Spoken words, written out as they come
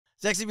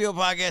Sexy People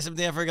Podcast. I'm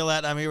Dan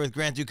Frigolette. I'm here with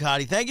Grant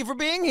Ducati. Thank you for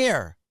being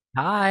here.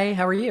 Hi,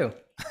 how are you?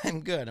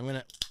 I'm good.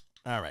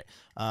 All right.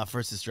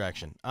 First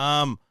distraction.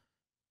 I've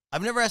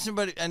never asked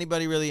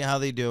anybody really how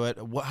they do it.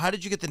 How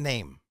did you get the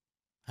name?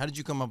 How did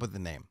you come up with the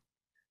name?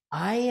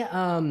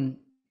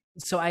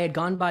 So I had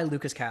gone by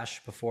Lucas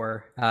Cash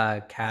before.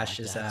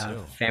 Cash is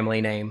a family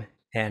name,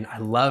 and I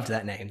loved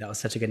that name. That was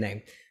such a good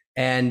name.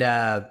 And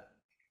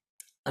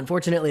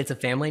unfortunately, it's a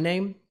family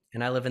name,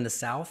 and I live in the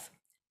South.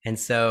 And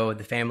so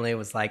the family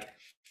was like,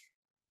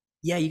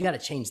 yeah, you got to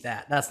change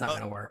that. That's not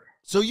going to work.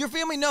 So your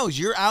family knows.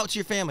 You're out to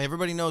your family.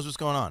 Everybody knows what's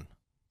going on.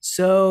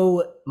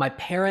 So my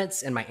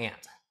parents and my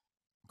aunt.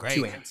 Great.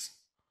 2 aunts.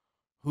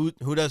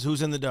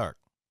 Who's in the dark?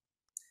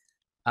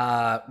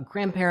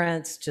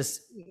 Grandparents,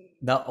 just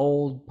the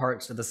old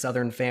parts of the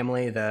Southern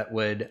family that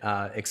would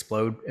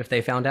explode if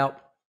they found out.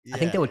 Yeah. I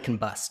think they would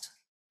combust.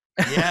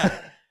 Yeah.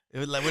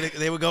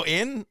 They would go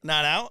in,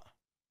 not out?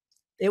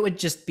 It would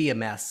just be a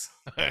mess.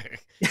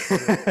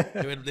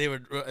 they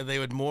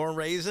would more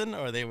raisin,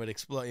 or they would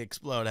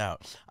explode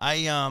out.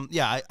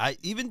 I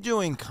even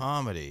doing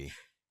comedy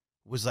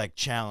was like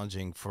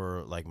challenging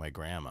for like my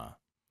grandma,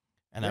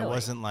 and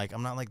really?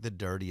 I'm not like the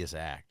dirtiest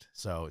act.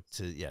 So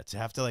to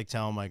have to like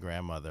tell my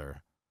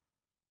grandmother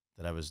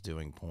that I was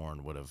doing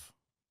porn would have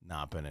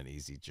not been an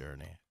easy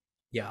journey.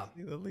 Yeah,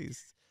 at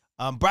least.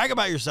 Brag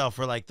about yourself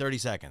for like 30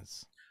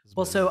 seconds.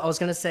 Well, so I was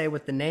gonna say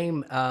with the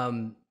name,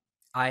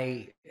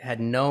 I had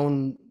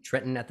known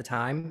Trenton at the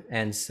time,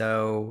 and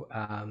so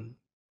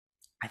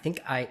I think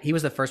he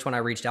was the first one I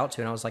reached out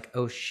to, and I was like,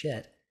 oh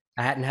shit,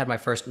 I hadn't had my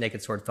first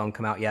Naked Sword film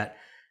come out yet,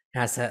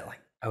 and I said like,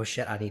 oh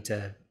shit, I need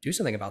to do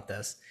something about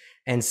this,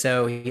 and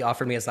so he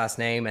offered me his last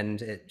name,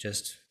 and it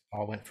just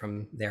all went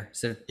from there.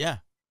 So yeah,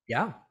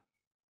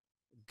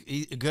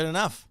 good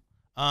enough.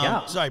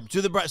 Sorry,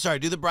 do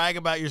the brag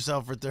about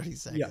yourself for 30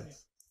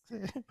 seconds.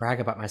 Yeah.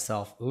 Brag about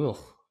myself. Ooh,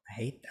 I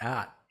hate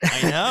that.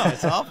 I know,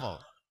 it's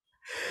awful.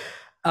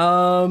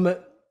 How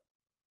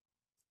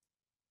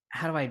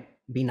do I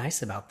be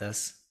nice about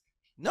this?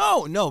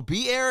 No,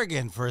 be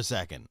arrogant for a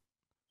second.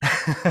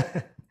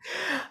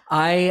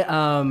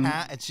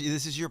 This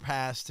is your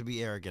pass to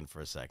be arrogant for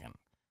a second.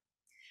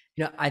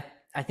 You know, I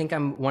think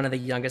I'm one of the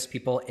youngest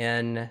people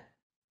in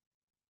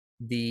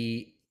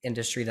the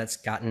industry that's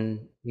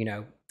gotten,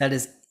 that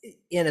is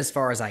in as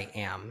far as I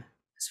am,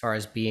 as far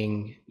as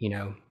being,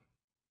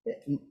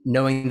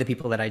 knowing the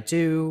people that I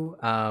do,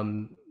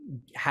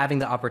 having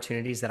the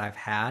opportunities that I've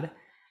had.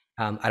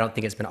 I don't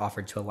think it's been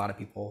offered to a lot of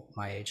people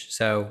my age.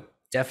 So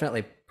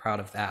definitely proud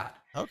of that.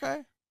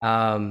 Okay.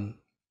 Oh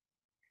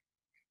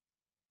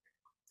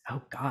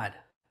God.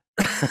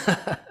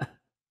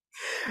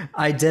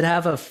 I did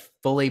have a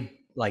fully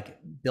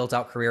built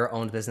out career,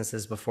 owned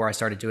businesses before I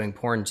started doing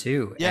porn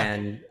too. Yeah.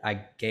 And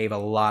I gave a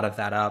lot of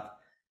that up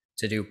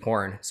to do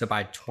porn. So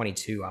by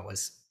 22, I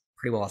was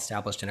pretty well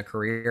established in a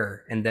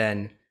career, and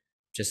then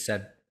just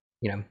said,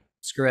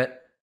 screw it,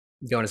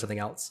 go into something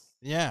else.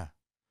 Yeah.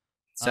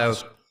 So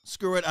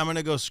screw it. I'm going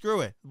to go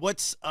screw it.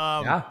 What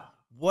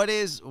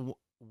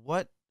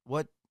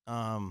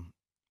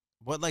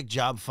like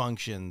job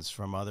functions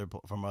from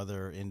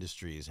other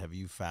industries have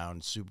you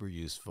found super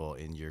useful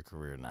in your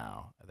career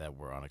now that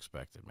were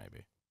unexpected?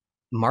 Maybe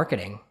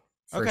marketing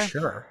for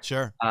sure.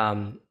 Sure.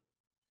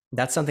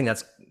 That's something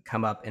that's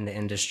come up in the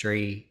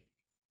industry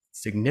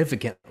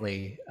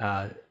significantly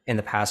in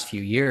the past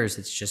few years.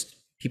 It's just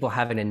people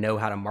having to know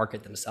how to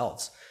market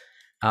themselves.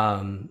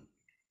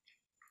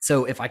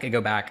 So if I could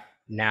go back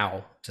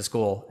now to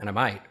school, and I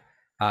might,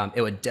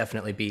 it would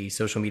definitely be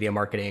social media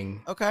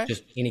marketing. Okay.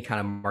 Just any kind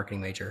of marketing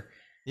major.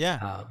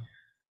 Yeah.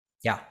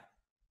 Yeah.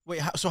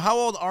 Wait, so how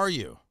old are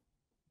you?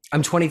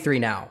 I'm 23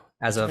 now,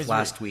 as of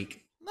last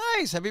week.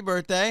 Nice. Happy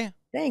birthday.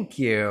 Thank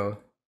you.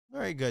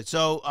 Very good.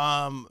 So,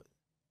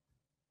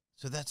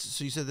 so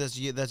you said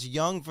that's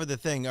young for the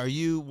thing.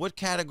 What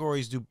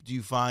categories do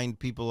you find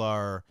people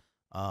are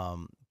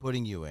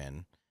putting you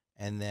in?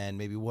 And then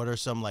maybe what are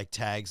some like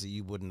tags that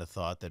you wouldn't have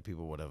thought that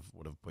people would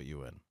have put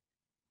you in?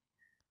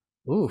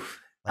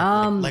 Oof.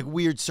 Like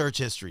weird search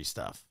history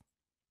stuff.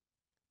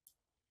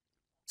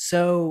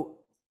 So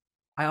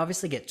I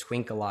obviously get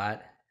twink a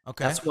lot.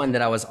 Okay. That's one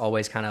that I was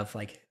always kind of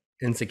like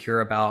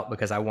insecure about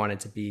because I wanted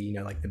to be,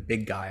 like the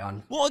big guy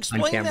on. Well,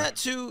 explain that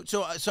too.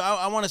 So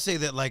I want to say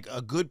that like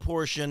a good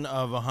portion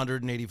of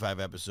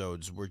 185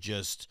 episodes were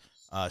just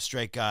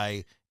straight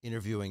guy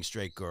interviewing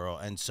straight girl,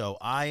 and so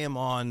I am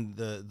on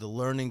the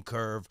learning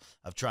curve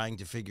of trying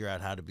to figure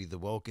out how to be the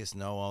wokest,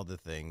 know all the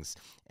things,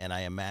 and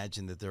I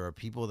imagine that there are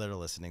people that are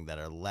listening that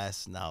are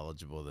less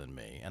knowledgeable than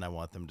me, and I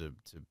want them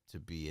to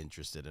be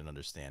interested and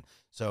understand.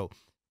 So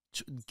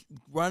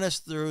run us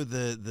through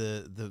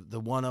the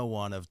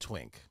 101 of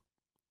twink.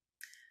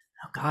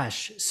 Oh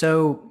gosh.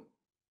 So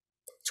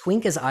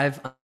twink, as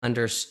I've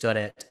understood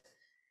it,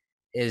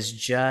 is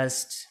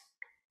just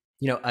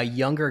a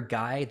younger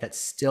guy that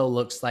still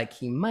looks like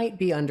he might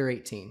be under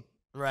 18.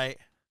 Right.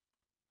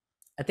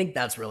 I think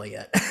that's really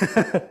it.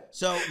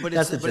 So, but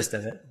that's the gist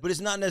of it. But it's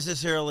not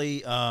necessarily.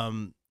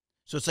 So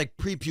it's like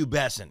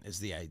prepubescent is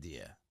the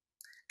idea.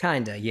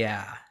 Kinda,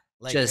 yeah.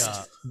 Like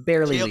just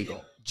barely jail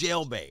legal.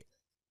 jailbait.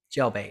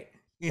 Jailbait.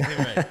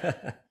 Yeah,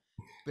 right.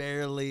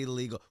 Barely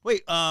legal.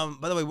 Wait, by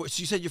the way,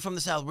 so you said you're from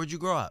the South. Where'd you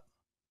grow up?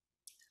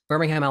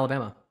 Birmingham,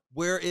 Alabama.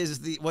 Where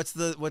is what's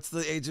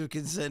the age of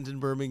consent in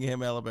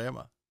Birmingham,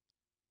 Alabama?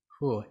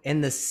 Ooh,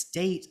 in the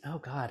state, oh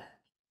God.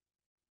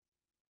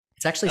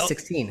 It's actually Al-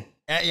 16.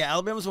 yeah,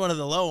 Alabama's one of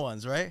the low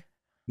ones, right?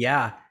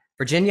 Yeah.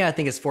 Virginia, I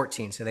think, is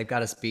 14, so they've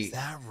got us Is beat.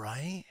 that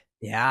right?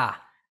 Yeah.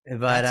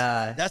 But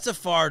That's a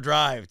far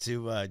drive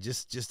to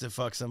just to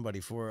fuck somebody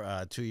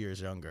for 2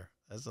 years younger.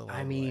 That's a long I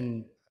way.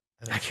 mean,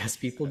 I guess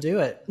people do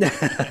it.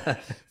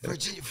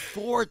 Virginia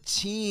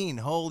 14.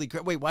 Holy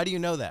crap. Wait, why do you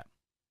know that?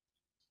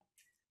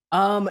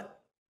 I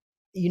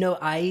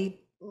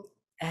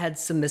had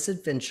some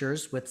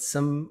misadventures with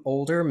some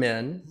older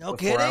men No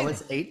before I kidding.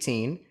 was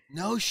 18.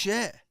 No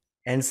shit.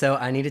 And so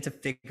I needed to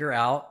figure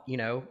out,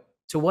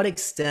 to what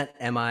extent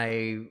am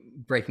I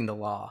breaking the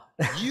law?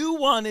 You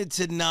wanted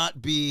to not,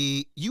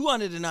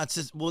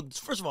 well,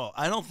 first of all,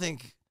 I don't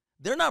think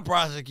they're not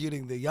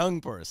prosecuting the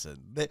young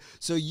person.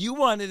 So you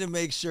wanted to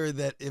make sure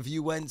that if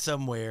you went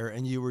somewhere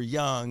and you were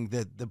young,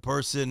 that the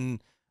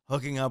person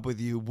hooking up with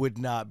you would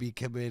not be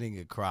committing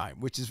a crime,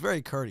 which is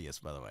very courteous,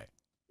 by the way.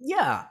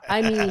 Yeah.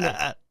 I mean,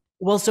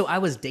 well, so I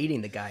was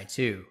dating the guy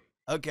too.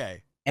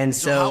 Okay. And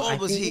So how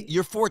old was he?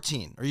 You're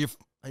 14, or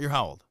you're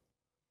how old?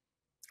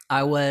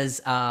 I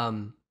was,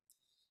 oh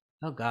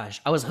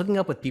gosh, I was hooking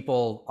up with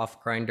people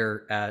off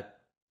Grindr at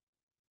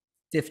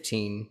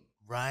 15.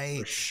 Right.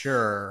 For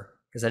sure.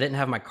 Because I didn't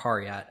have my car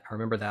yet. I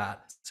remember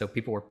that. So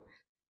people were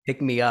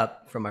picking me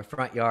up from my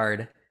front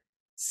yard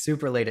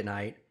super late at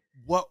night.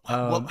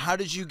 How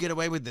did you get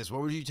away with this?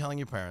 What were you telling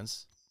your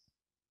parents?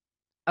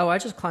 Oh, I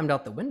just climbed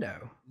out the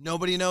window.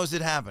 Nobody knows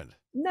it happened.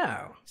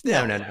 No.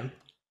 Still. No.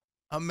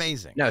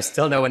 Amazing. No,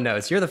 still no one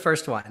knows. You're the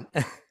first one.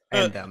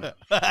 And them.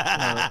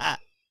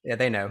 Yeah,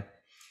 they know.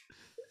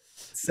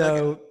 So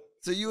okay.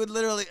 So you would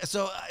literally, it's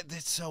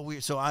so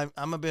weird. So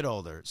I'm a bit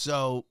older.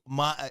 So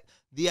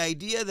the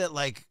idea that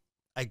like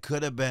I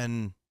could have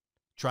been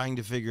trying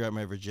to figure out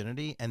my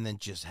virginity and then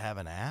just have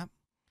an app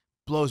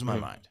blows my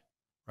mind.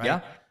 Right?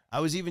 Yeah. I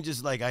was even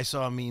just like, I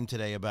saw a meme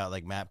today about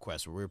like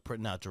MapQuest where we were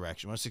printing out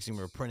directions. When I was 16,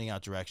 we were printing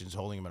out directions,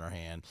 holding them in our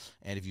hand.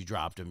 And if you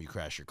dropped them, you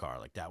crash your car.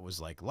 Like that was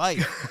like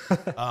life.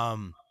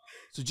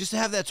 So just to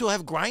have that tool,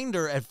 have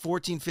Grindr at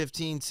 14,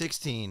 15,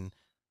 16.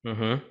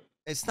 Mm-hmm.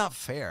 It's not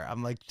fair.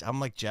 I'm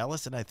like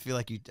jealous, and I feel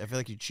like you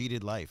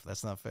cheated life.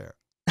 That's not fair.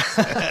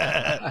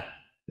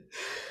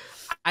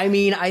 I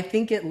mean, I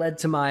think it led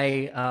to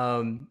my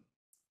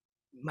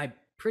my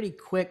pretty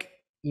quick,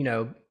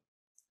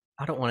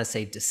 I don't want to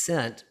say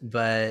descent,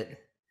 but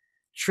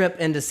trip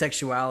into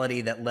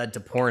sexuality that led to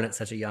porn at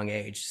such a young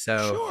age.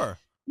 So Sure.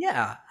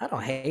 Yeah, I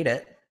don't hate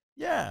it.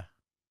 Yeah.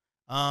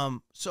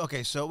 So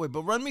okay. So wait,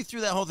 but run me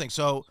through that whole thing.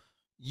 So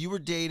you were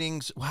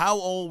dating. How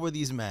old were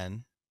these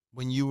men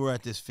when you were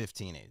at this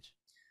 15 age?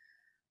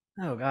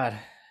 Oh God,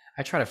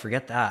 I try to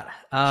forget that.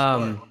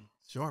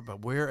 Sure,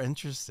 but we're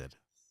interested.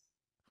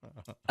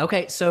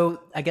 Okay,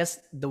 so I guess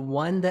the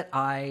one that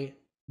I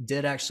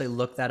did actually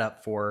look that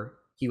up for,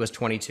 he was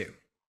 22.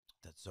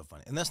 That's so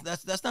funny, and that's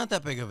not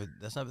that big of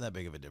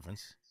a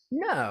difference.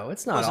 No,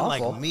 it's not It wasn't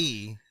awful. like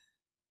me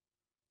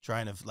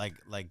trying to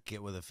like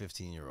get with a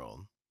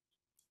 15-year-old.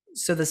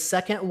 So the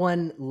second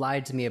one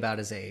lied to me about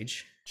his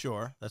age.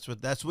 Sure,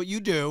 that's what you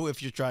do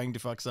if you're trying to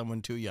fuck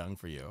someone too young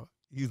for you.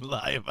 You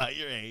lie about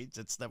your age.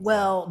 That's step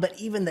one. But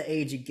even the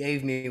age he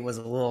gave me was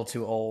a little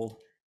too old.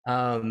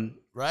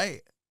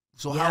 Right.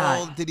 So yeah. how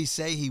old did he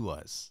say he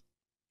was?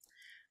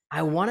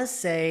 I want to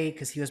say,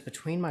 because he was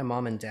between my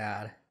mom and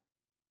dad,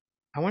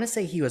 I want to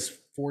say he was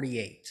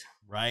 48.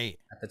 Right.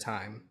 At the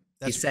time.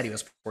 He said he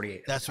was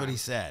 48. That's what he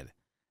said.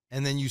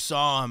 And then you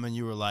saw him and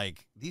you were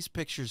like, these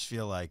pictures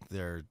feel like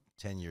they're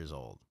 10 years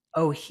old.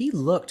 Oh, he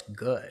looked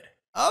good.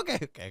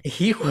 Okay.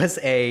 He was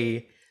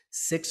a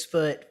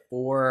 6'4"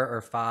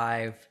 or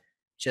 5",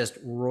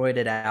 just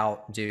roided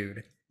out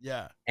dude.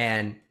 Yeah.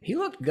 And he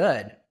looked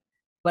good.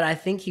 But I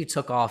think he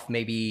took off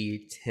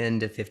maybe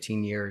 10 to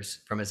 15 years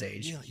from his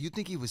age. Yeah, you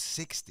think he was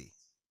 60?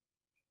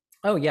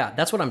 Oh, yeah.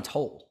 That's what I'm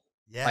told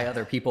by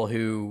other people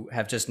who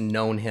have just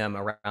known him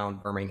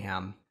around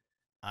Birmingham.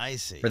 I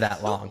see. For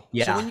that long.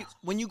 Yeah. So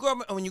when you grow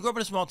up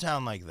in a small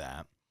town like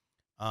that,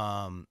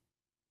 and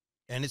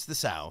it's the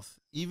South,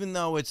 even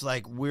though it's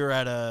like we're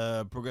at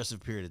a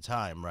progressive period of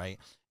time, right?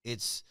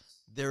 There's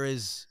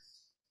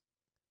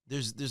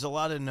a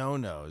lot of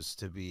no-nos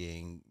to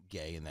being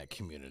gay in that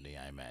community,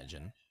 I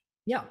imagine.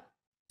 Yeah.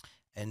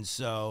 And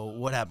so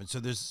what happened?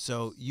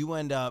 So you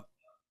end up,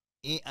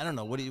 I don't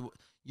know,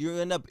 you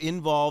end up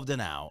involved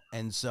and out.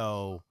 And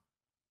so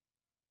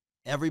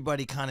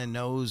everybody kind of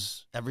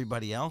knows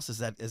everybody else. Is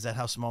that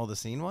how small the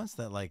scene was?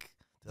 That like,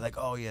 they're like,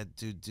 oh yeah,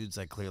 dude's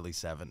like clearly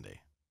 70.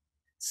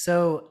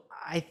 So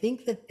I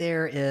think that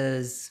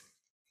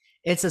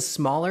it's a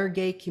smaller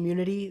gay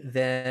community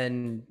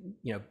than,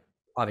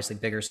 obviously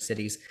bigger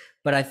cities.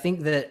 But I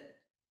think that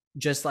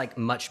just like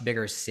much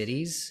bigger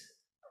cities,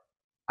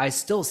 I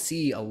still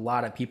see a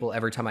lot of people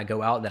every time I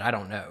go out that I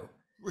don't know.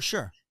 For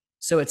sure.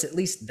 So it's at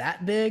least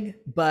that big,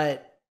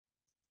 but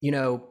you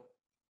know,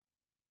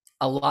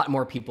 a lot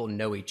more people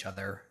know each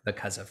other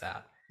because of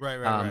that.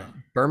 Right.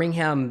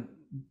 Birmingham,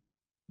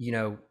 you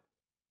know,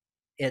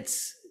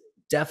 it's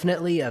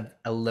definitely a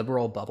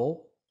liberal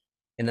bubble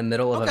in the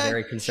middle of a Okay,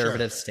 very sure.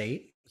 conservative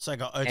state. It's like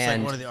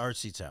one of the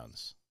artsy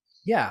towns.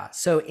 Yeah,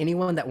 so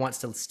anyone that wants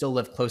to still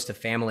live close to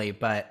family,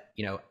 but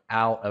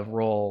out of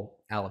rural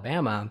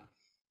Alabama,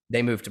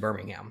 they move to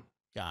Birmingham.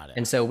 Got it.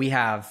 And so we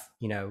have,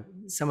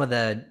 some of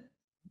the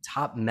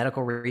top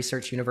medical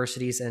research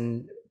universities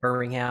in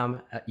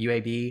Birmingham,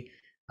 UAB.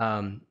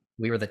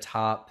 We were the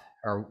top,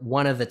 or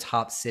one of the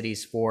top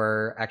cities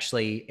for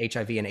actually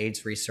HIV and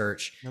AIDS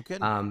research. No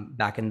kidding.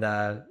 Back in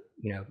the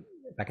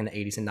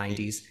 80s and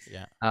 90s.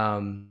 Yeah.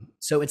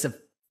 So it's a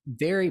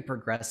very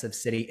progressive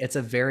city. It's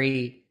a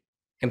very,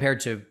 compared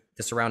to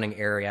the surrounding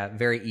area,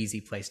 very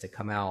easy place to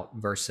come out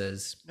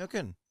versus No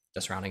kidding.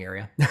 the surrounding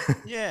area.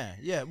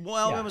 Yeah. Well,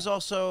 Alabama was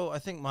also, I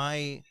think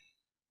my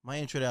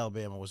intro to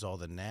Alabama was all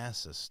the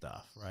NASA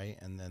stuff, right?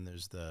 And then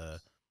there's the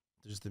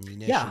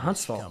munitions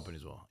Huntsville company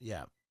as well.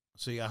 Yeah.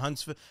 So you got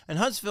Huntsville, and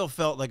Huntsville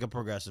felt like a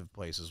progressive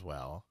place as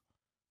well.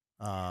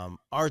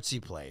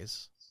 Artsy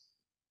place.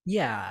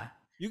 Yeah.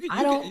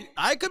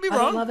 I could be wrong.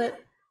 I don't love it.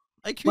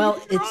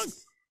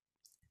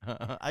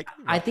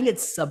 I think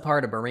it's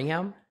subpar to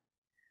Birmingham,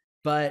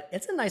 but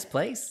it's a nice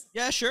place.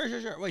 Yeah, sure.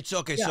 Wait, so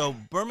okay, so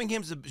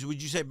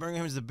would you say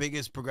Birmingham's the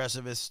biggest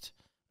progressivist?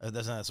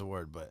 That's a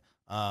word, but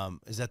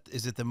is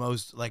it the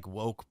most like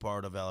woke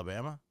part of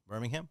Alabama,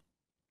 Birmingham?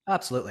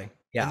 Absolutely.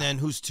 Yeah. And then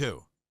who's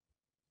two?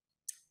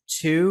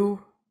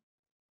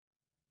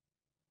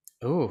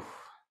 Oh,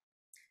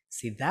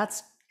 see,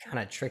 that's kind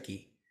of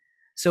tricky.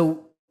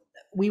 So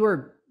we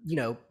were,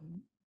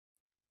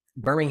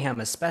 Birmingham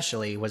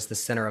especially was the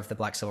center of the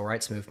Black Civil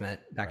Rights Movement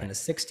back in the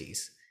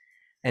 60s.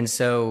 And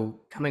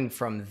so coming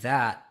from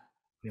that,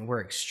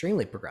 we're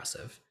extremely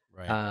progressive,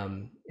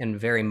 and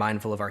very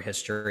mindful of our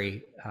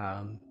history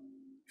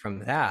from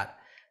that.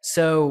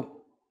 So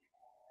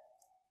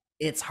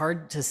it's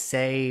hard to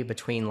say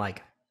between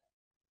like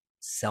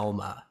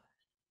Selma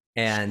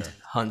and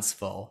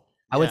Huntsville.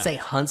 I would say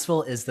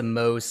Huntsville is the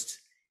most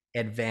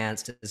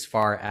advanced as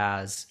far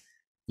as,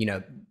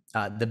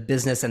 the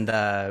business and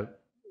the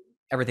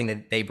everything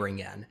that they bring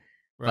in.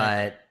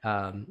 Right.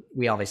 But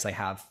we obviously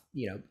have,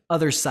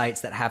 other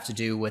sites that have to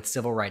do with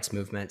civil rights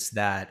movements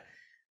that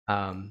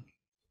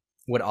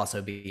would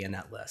also be in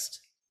that list.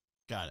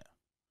 Got it.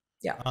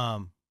 Yeah.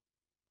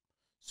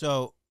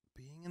 So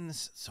being in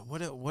this,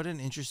 what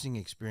an interesting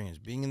experience,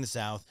 being in the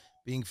South,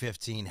 being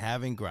 15,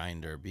 having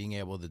Grindr, being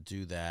able to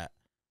do that.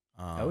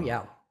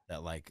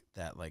 That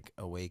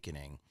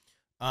awakening.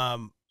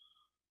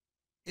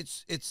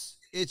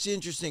 It's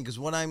interesting because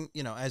when I'm,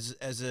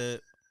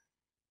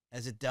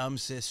 as a dumb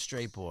cis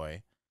straight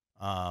boy,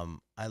 I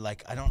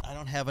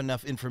don't have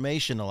enough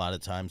information a lot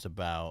of times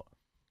about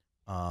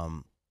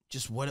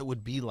just what it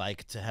would be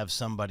like to have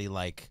somebody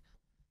like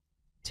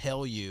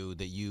tell you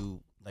that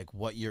you like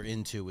what you're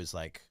into is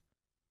like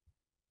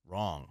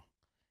wrong.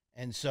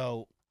 And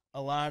so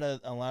a lot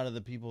of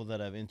the people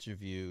that I've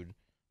interviewed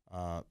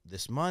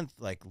this month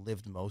like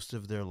lived most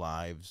of their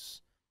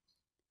lives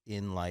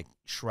in like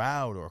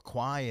shroud or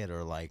quiet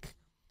or like,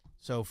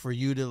 so for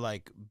you to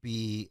like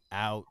be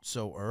out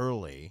so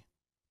early,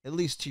 at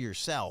least to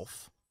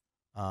yourself,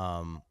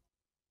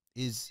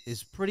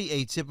 is pretty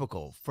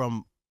atypical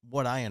from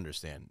what I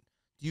understand.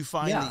 Do you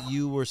find that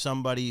you were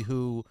somebody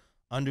who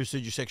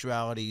understood your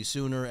sexuality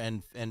sooner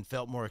and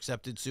felt more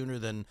accepted sooner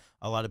than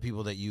a lot of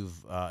people that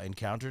you've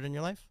encountered in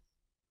your life?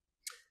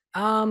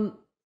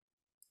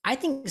 I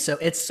think so.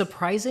 It's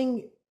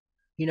surprising,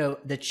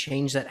 the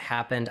change that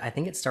happened. I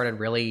think it started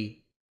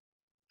really,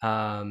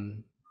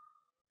 around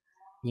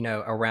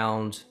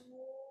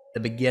the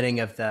beginning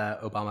of the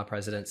Obama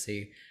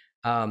presidency.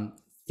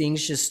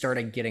 Things just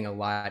started getting a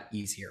lot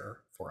easier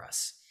for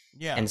us.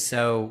 Yeah. And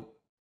so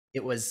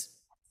it was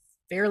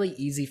fairly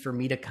easy for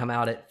me to come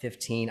out at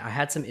 15. I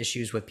had some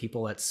issues with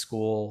people at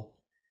school.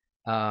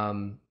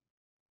 And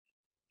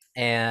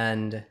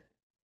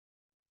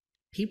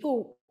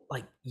people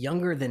like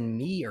younger than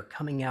me are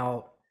coming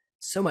out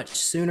so much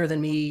sooner than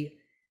me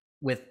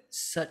with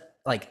such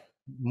like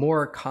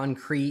more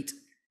concrete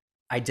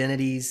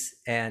identities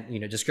and,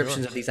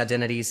 descriptions of these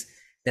identities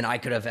than I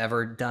could have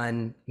ever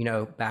done,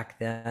 back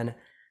then.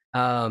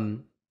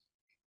 And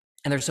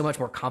they're so much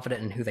more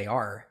confident in who they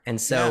are.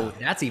 And so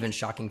that's even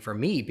shocking for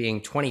me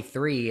being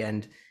 23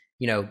 and,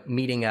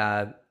 meeting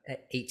a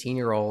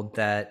 18-year-old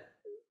that,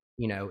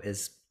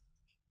 is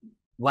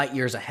light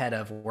years ahead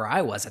of where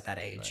I was at that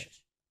age. Right.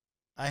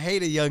 I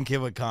hate a young kid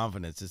with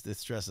confidence. It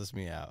stresses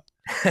me out.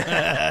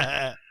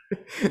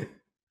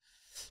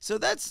 So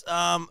that's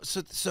I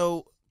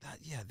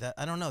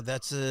don't know.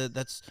 That's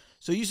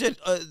so you said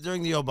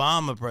during the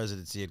Obama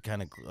presidency it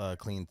kind of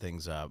cleaned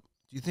things up.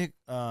 Do you think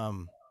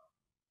so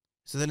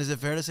then is it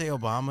fair to say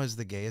Obama is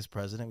the gayest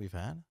president we've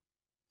had?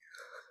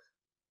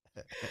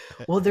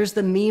 Well, there's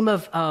the meme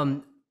of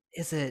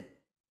is it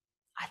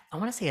I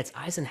want to say it's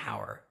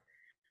Eisenhower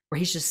where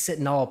he's just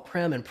sitting all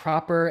prim and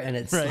proper and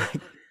it's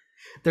like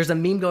There's a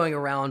meme going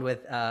around with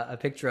a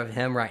picture of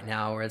him right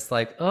now where it's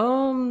like,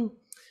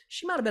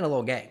 she might have been a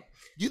little gay.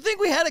 Do you think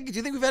we've had a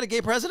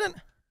gay president?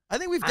 I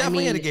think we've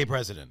definitely had a gay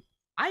president.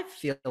 I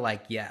feel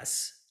like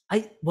yes.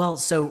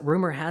 So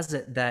rumor has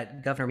it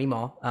that Governor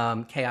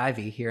Meemaw, Kay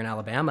Ivey here in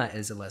Alabama,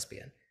 is a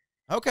lesbian.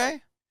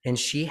 Okay. And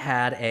she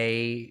had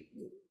a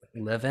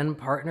live-in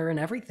partner and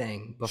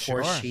everything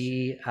before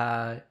she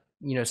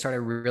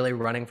started really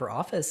running for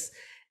office.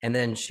 And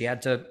then she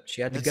had to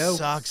go. It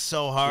sucks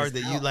so hard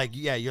that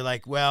you're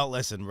like, well,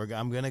 listen,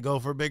 I'm going to go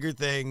for bigger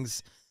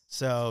things.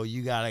 So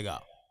you got to go.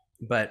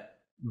 But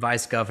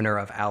vice governor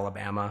of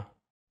Alabama.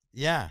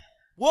 Yeah.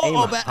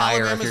 Well,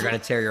 higher if you're going to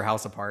tear your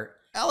house apart.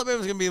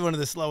 Alabama's going to be one of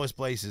the slowest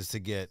places to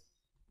get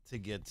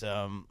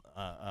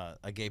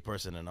a gay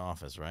person in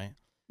office, right?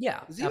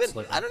 Yeah,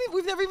 absolutely.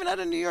 We've never even had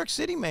a New York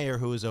City mayor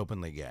who is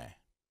openly gay.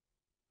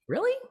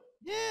 Really?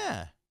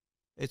 Yeah.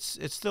 It's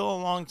still a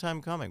long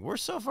time coming. We're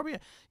so far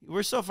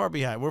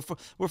behind. We're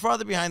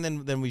farther behind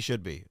than we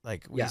should be.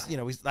 Like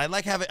I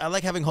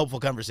like having hopeful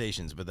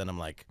conversations, but then I'm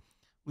like,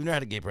 we've never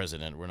had a gay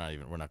president. We're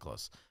not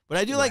close. But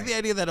I do like the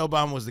idea that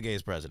Obama was the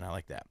gayest president. I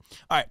like that.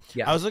 All right.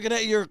 Yeah. I was looking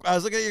at your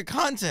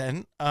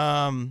content.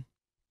 I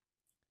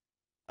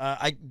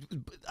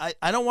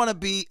don't want to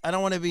be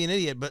an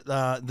idiot, but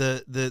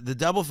the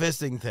double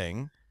fisting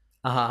thing.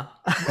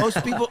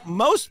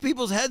 Most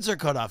people's heads are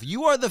cut off.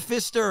 You are the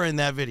fister in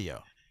that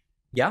video.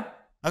 Yeah.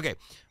 Okay.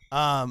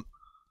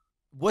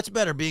 What's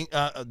better, being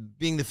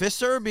the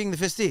fister or being the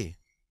fistee?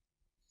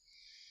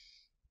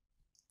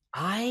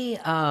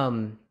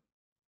 I'm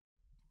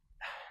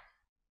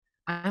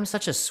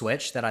such a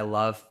switch that I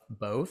love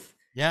both.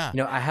 Yeah.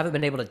 I haven't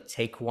been able to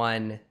take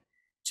one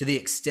to the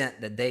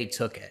extent that they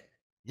took it.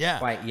 Yeah.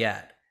 Quite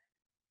yet.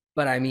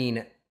 But I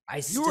mean,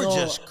 you were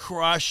just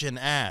crushing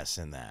ass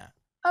in that.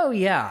 Oh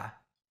yeah.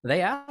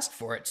 They asked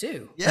for it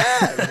too.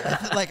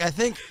 Yeah. Like, I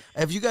think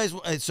if you guys,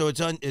 so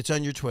it's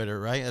on your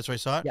Twitter, right? That's where I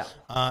saw it. Yeah.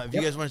 If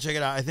you guys want to check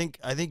it out, I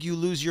think you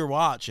lose your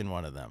watch in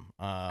one of them.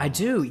 I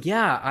do.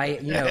 Yeah.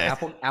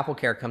 Apple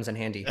Care comes in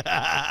handy.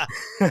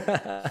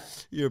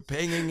 You're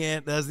pinging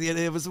it.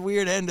 It was a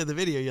weird end of the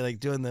video. You're like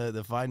doing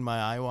the Find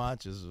My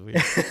iWatch is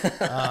weird.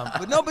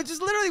 but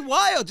just literally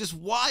wild, just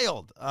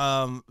wild.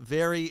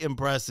 Very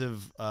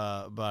impressive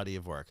body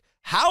of work.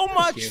 How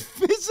much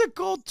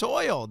physical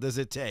toil does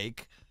it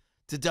take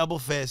to double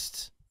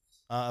fist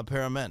a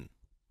pair of men?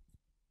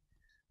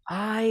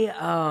 I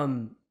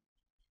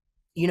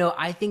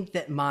think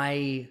that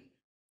my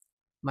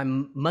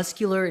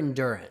muscular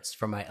endurance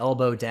from my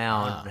elbow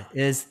down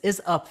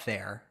is up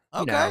there.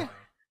 Okay.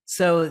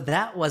 So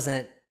that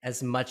wasn't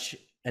as much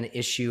an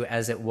issue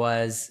as it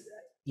was.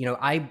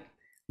 I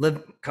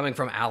lived coming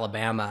from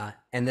Alabama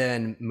and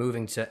then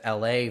moving to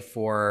LA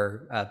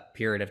for a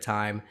period of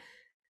time.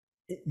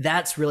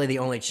 That's really the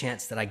only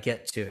chance that I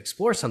get to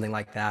explore something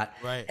like that.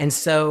 Right. And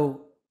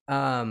so,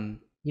 I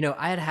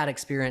had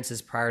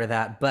experiences prior to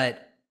that,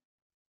 but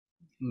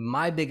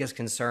my biggest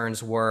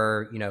concerns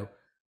were,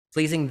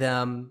 pleasing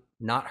them,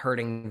 not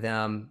hurting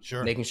them,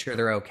 making sure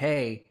they're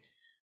okay.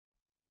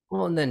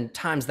 Well, and then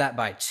times that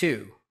by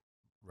 2.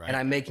 Right. And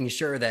I'm making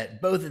sure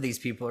that both of these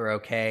people are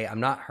okay.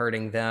 I'm not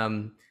hurting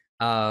them,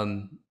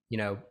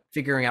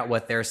 figuring out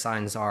what their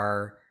signs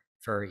are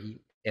for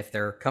if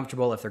they're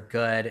comfortable, if they're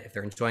good, if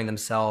they're enjoying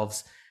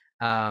themselves.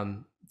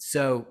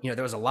 So,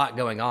 there was a lot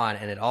going on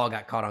and it all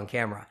got caught on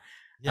camera.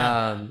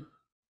 Yeah.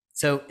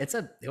 So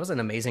it was an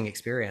amazing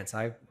experience.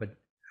 I would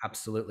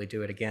absolutely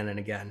do it again and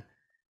again.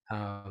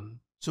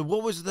 So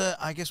what was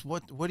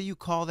what do you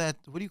call that?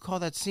 What do you call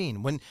that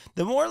scene? When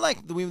the more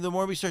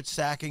we start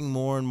stacking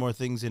more and more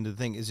things into the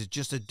thing, is it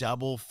just a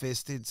double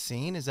fisted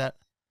scene? Is that?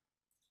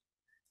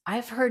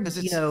 I've heard,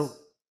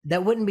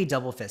 that wouldn't be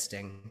double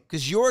fisting.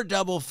 Because you're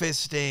double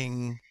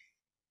fisting,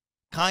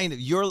 kind of.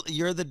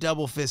 You're the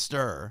double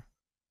fister.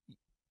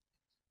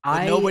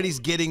 But nobody's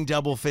getting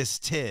double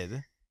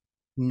fisted.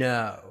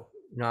 No,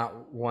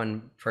 not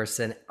one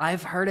person.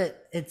 I've heard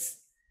it's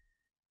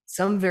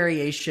some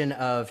variation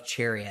of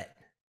chariot.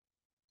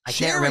 I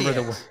can't remember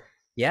the word.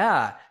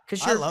 Yeah,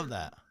 because I love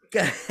that.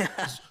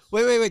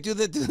 wait. Do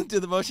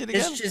the motion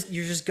again.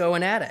 You're just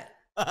going at it.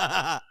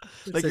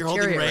 Like you're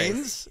holding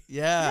reins.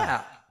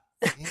 Yeah.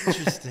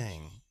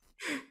 Interesting.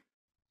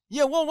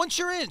 Yeah. Well, once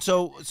you're in,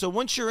 so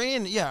once you're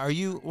in, yeah.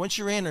 Once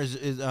you're in, is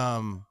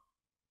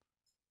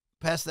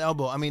past the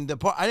elbow? I mean, the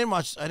part I didn't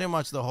watch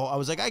the whole. I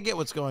was like, I get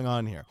what's going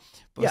on here,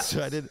 but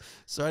so I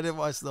didn't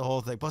watch the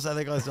whole thing. Plus, I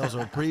think I was also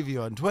a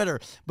preview on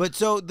Twitter. But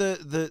so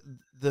the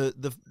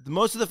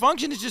most of the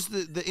function is just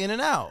the in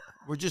and out.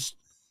 We're just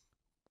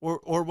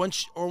or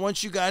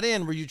once you got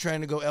in, were you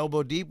trying to go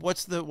elbow deep?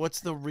 What's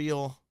the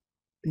real?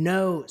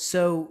 No,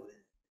 so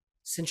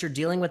since you're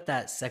dealing with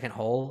that second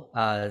hole,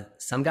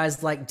 some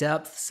guys like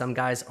depth. Some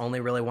guys only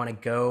really want to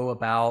go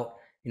about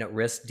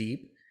wrist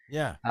deep.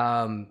 Yeah.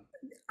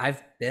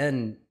 I've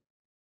been,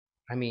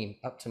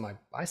 up to my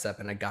bicep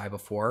in a guy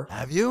before.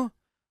 Have you?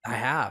 I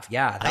have.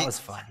 Yeah, that was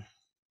fun.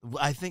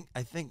 I think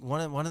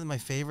one of my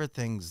favorite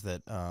things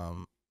that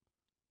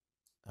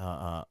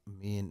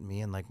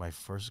me and like my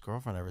first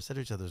girlfriend ever said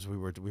to each other is we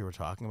were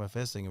talking about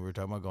fisting and we were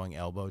talking about going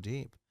elbow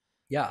deep.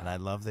 Yeah. And I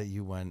love that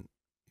you went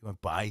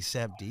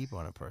bicep deep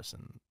on a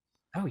person.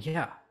 Oh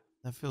yeah.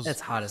 That feels That's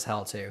hot as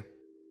hell too.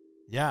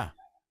 yeah.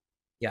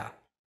 Yeah.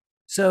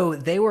 So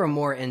they were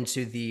more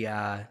into the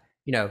up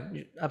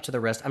to the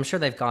wrist. I'm sure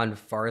they've gone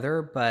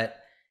farther, but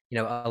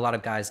a lot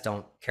of guys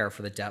don't care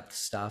for the depth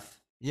stuff.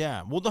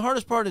 Yeah. Well, the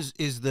hardest part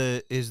is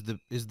the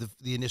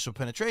initial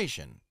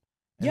penetration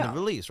and the Yeah,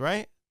 release,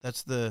 right?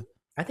 That's the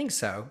I think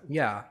so.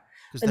 Yeah.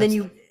 because And then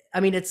that's I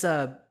mean, it's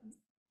the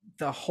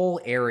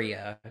whole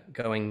area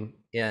going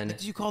in.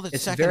 you call it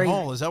It's second very,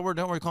 hole. Is that what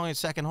we're calling it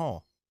second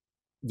hole?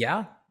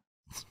 yeah.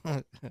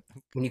 When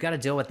you got to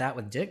deal with that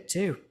with dick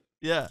too.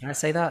 Yeah. Can I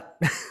say that?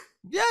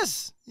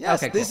 Yes.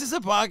 Yes. Okay, This cool. is a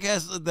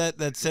podcast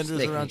that centers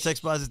Making around sex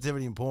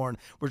positivity and porn.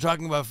 We're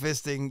talking about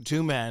fisting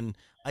two men.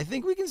 I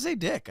think we can say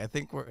dick. I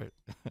think we're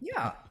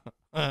Yeah.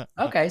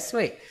 Okay,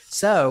 sweet.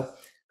 So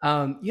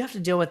you have to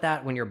deal with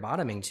that when you're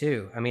bottoming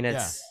too. I mean,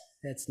 yeah.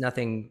 it's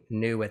nothing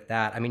new with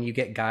that. I mean, you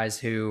get guys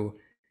who,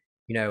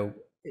 you know,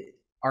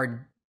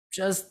 are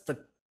just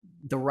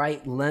the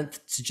right length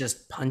to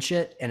just punch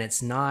it, and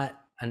it's not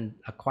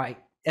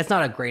it's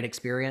not a great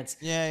experience.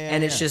 Yeah. Yeah.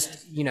 And it's yeah.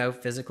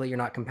 just, physically you're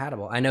not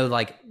compatible. I know,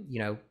 like,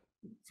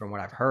 from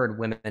what I've heard,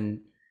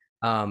 women,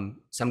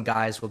 some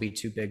guys will be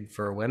too big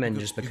for women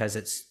just because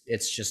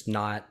it's just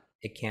not,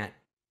 it can't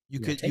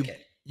take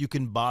it. You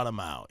can bottom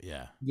out.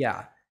 Yeah.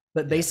 Yeah.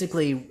 But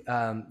basically,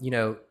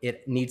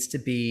 it needs to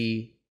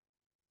be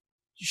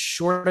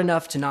short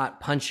enough to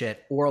not punch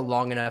it or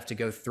long enough to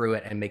go through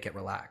it and make it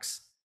relax.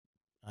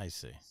 I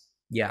see.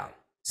 Yeah.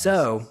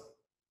 So,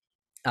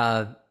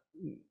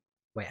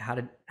 wait, how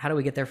do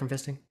we get there from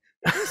fisting?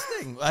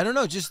 Fisting. I don't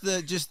know. Just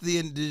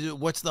the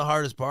what's the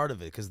hardest part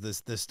of it? Because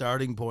the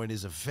starting point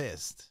is a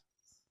fist.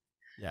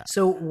 Yeah.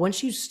 So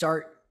once you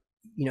start,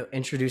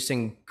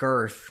 introducing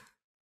girth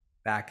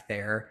back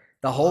there,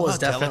 the hole is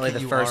definitely the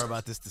first. Are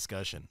about this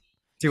discussion.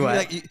 Do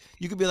what?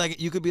 You could be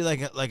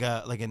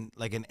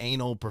like an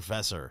anal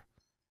professor.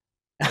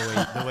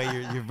 The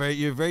way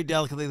you're very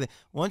delicately.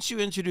 Once you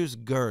introduce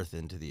girth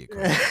into the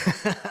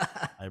equation,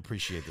 I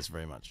appreciate this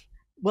very much.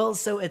 Well,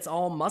 so it's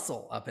all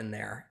muscle up in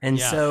there. And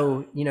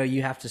so,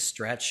 you have to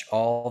stretch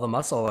all the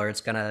muscle or it's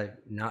going to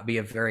not be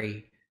a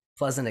very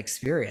pleasant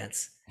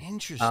experience.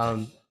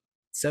 Interesting.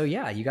 So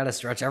yeah, you got to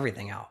stretch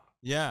everything out.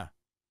 Yeah.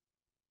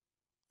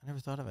 I never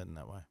thought of it in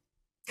that way.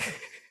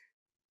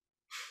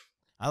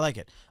 I like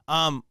it.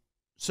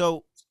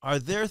 So are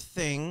there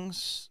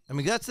things, I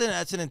mean, that's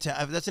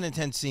an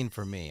intense scene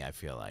for me, I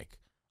feel like.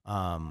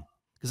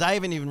 Cause I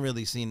haven't even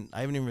really seen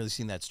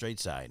that straight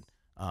side.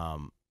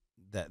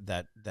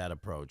 That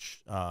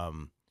approach.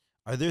 Are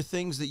there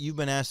things that you've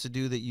been asked to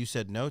do that you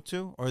said no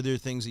to, or are there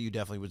things that you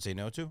definitely would say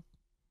no to?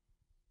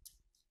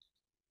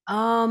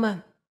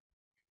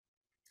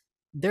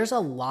 There's a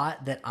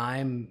lot that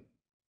I'm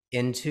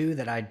into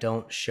that I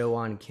don't show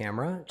on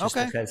camera just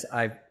because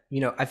I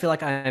feel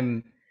like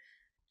I'm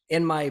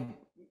in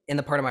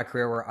the part of my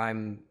career where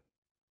I'm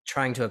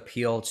trying to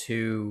appeal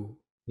to,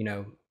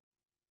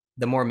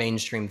 the more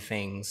mainstream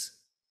things.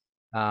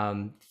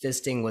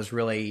 Fisting was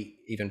really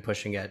even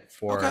pushing it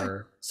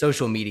for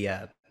social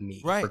media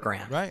for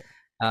Grant. Right.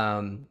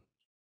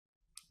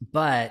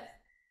 But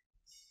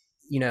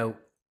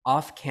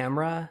off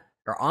camera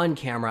or on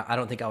camera, I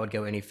don't think I would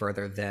go any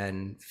further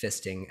than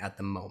fisting at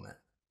the moment.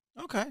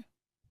 Okay.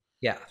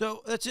 Yeah.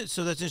 So that's it.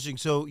 So that's interesting.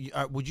 So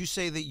would you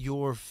say that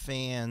your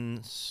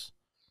fans,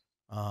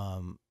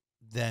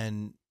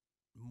 then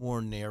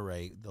more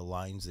narrate the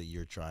lines that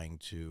you're trying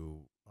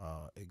to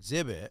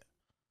exhibit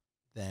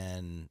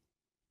than?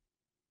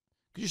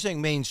 Because you're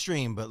saying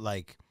mainstream, but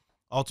like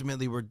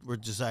ultimately we're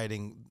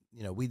deciding,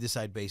 we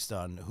decide based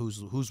on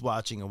who's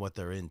watching and what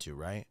they're into,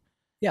 right?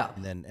 Yeah.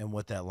 And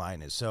what that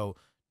line is. So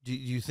do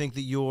you think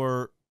that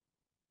you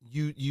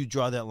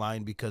draw that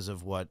line because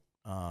of what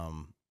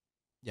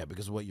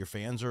because of what your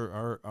fans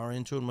are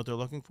into and what they're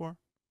looking for?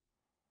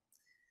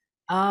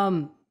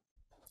 I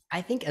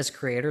think as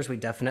creators we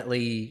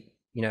definitely,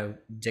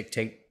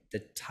 dictate the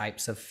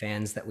types of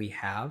fans that we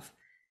have.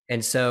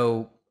 And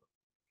so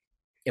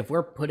if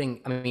we're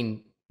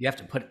you have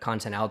to put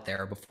content out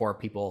there before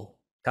people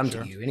come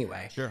to you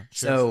anyway. Sure.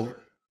 So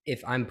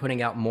if I'm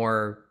putting out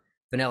more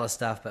vanilla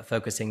stuff, but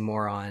focusing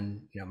more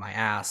on, my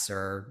ass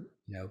or,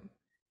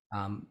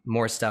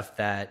 more stuff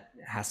that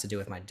has to do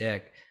with my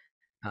dick,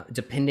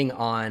 depending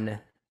on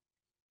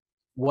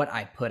what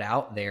I put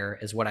out there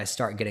is what I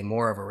start getting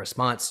more of a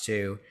response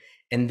to.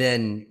 And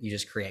then you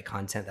just create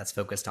content that's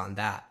focused on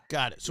that.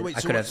 Got it. So wait,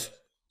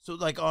 so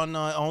like on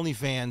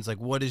OnlyFans, like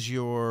what's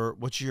your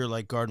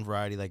like garden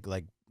variety, like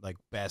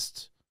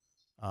best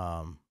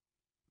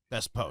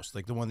post,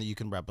 like the one that you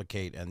can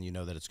replicate and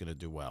that it's going to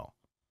do well?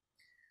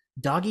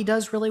 Doggy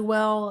does really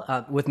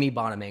well with me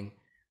bottoming.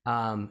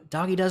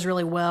 Doggy does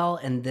really well.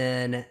 And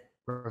then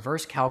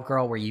reverse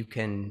cowgirl where you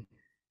can,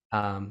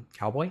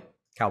 cowboy,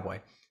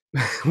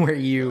 where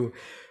you,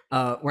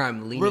 where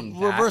I'm leaning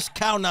back. Reverse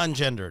cow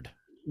non-gendered.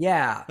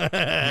 Yeah.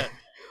 I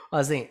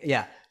was thinking,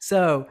 yeah.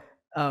 So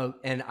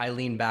And I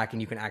lean back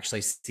and you can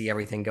actually see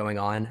everything going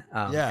on.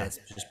 And Yeah. it's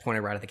just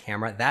pointed right at the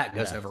camera. That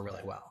goes Yeah. over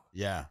really well.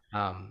 Yeah.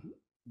 Um,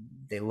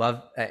 they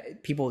love,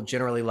 people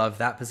generally love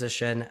that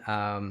position.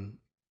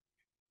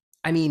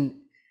 I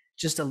mean,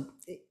 just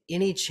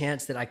any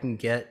chance that I can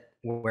get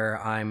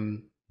where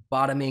I'm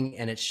bottoming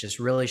and it's just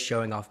really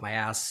showing off my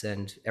ass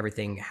and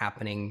everything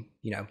happening,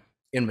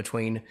 in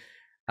between.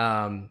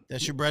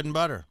 That's your bread and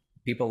butter.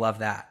 People love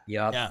that.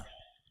 Yep. Yeah.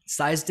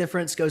 Size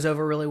difference goes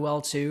over really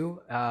well too.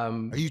 Are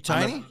you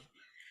tiny?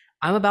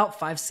 I'm about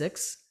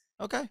 5'6".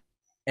 Okay.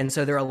 And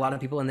so there are a lot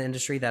of people in the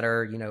industry that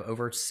are,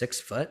 over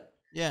 6 foot.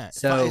 Yeah.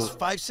 So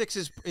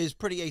 5'6" is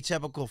pretty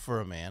atypical for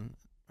a man,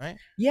 right?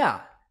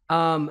 yeah.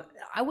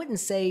 I wouldn't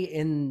say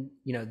in,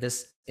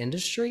 this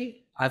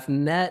industry, I've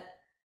met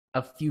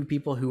a few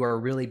people who are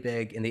really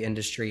big in the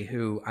industry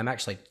who I'm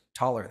actually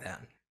taller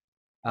than.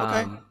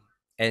 Okay.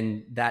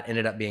 And that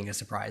ended up being a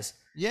surprise.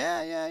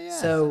 Yeah, yeah, yeah.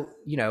 So,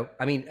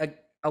 I mean,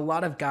 a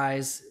lot of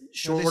guys,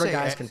 shorter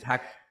guys can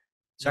pack.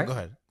 Sorry? No,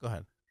 go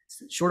ahead.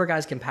 Shorter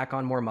guys can pack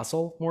on more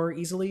muscle more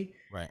easily.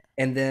 Right.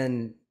 And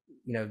then,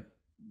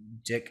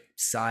 dick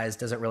size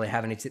doesn't really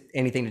have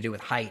anything to do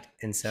with height.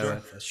 And so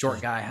if a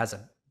short guy has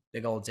a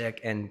big old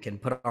dick and can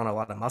put on a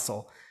lot of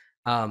muscle,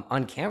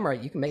 on camera,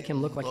 you can make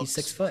him look like he's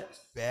 6 foot.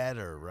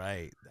 Better,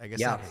 right? I guess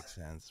that makes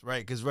sense.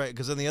 Right.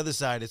 Because on the other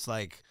side, it's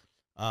like,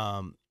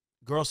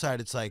 girl side,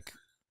 it's like,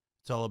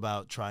 it's all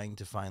about trying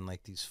to find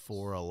like these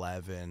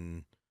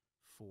 4'11",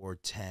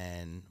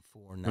 4'10",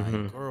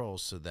 4'9"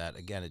 girls, so that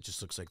again it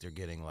just looks like they're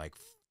getting like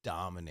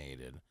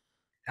dominated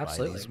by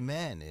these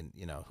men, and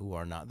who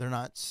are not, they're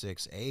not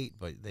 6'8",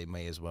 but they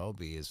may as well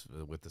be, as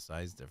with the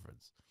size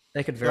difference.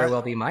 They could very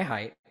well be my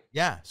height.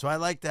 Yeah, so I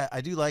like that. I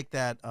do like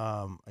that.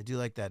 I do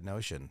like that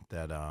notion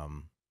that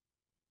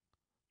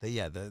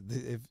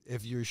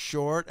if you're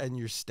short and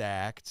you're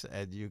stacked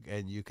and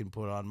you can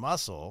put on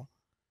muscle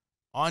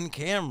on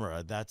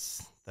camera,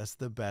 that's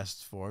the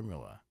best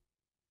formula.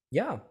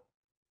 Yeah.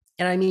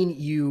 And I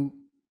mean,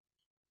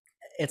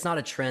 it's not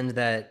a trend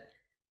that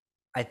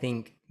I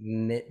think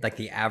like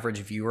the average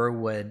viewer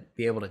would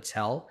be able to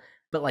tell,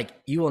 but like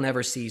you will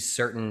never see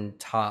certain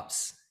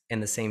tops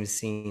in the same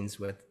scenes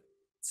with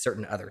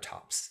certain other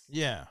tops.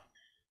 Yeah.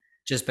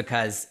 Just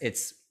because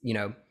it's,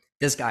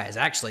 this guy is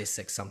actually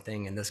 6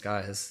 something and this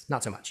guy is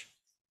not so much.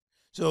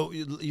 So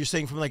you're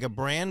saying from like a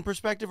brand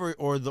perspective,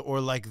 or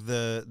like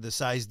the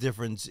size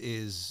difference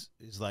is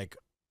like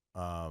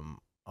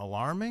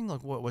alarming?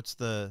 Like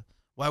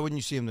why wouldn't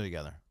you see them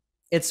together?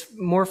 It's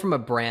more from a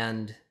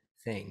brand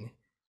thing.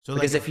 So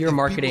because like if you're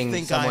marketing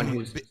someone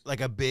who's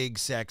like a big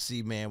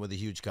sexy man with a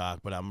huge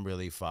cock, but I'm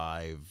really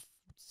 5'7",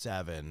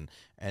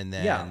 and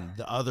then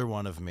the other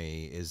one of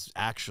me is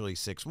actually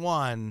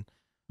 6'1",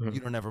 we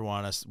don't ever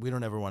want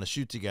to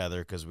shoot together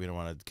because we don't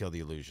want to kill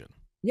the illusion.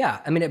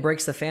 Yeah, I mean, it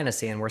breaks the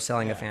fantasy, and we're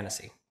selling a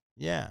fantasy.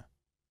 Yeah.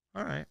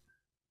 All right.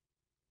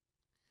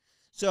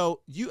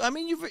 So you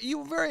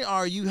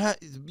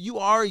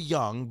are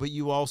young, but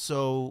you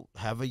also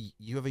have a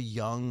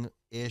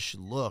young-ish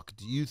look.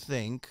 Do you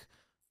think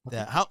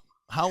that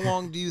how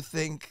long do you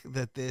think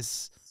that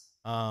this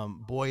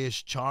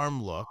boyish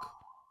charm look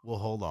will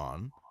hold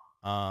on?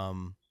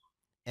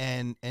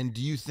 And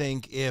do you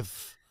think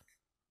if,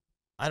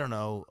 I don't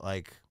know,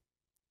 like,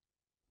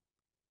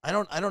 I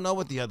don't know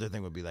what the other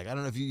thing would be like. I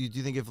don't know if do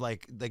you think if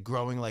like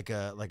growing like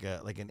an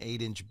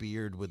 8-inch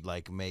beard would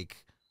like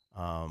make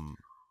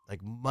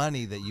like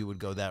money, that you would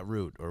go that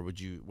route, or what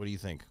do you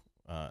think?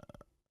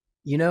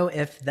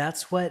 If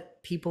that's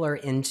what people are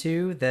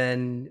into,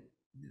 then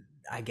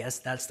I guess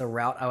that's the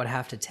route I would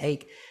have to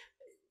take.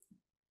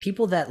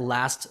 People that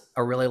last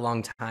a really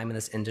long time in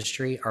this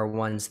industry are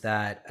ones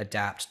that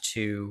adapt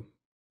to,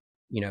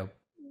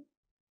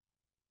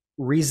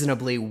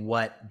 reasonably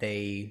what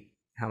they,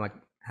 how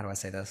do I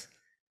say this?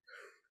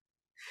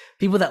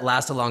 People that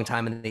last a long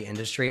time in the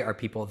industry are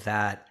people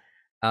that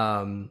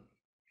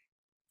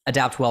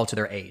adapt well to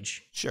their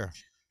age. Sure.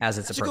 As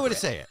it's That's a good way to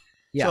say it.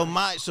 Yeah.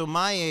 So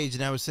my age,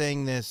 and I was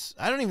saying this,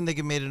 I don't even think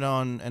it made it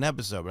on an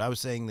episode, but I was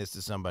saying this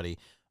to somebody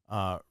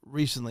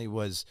recently,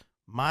 was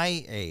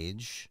my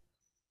age,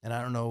 and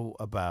I don't know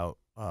about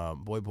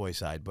boy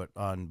side, but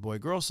on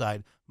boy-girl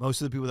side,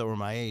 most of the people that were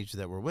my age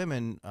that were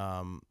women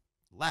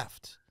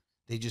left.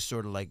 They just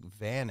sort of like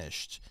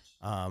vanished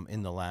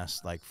in the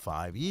last like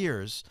 5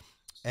 years.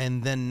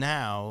 And then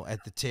now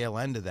at the tail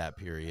end of that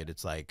period,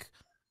 it's like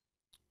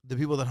the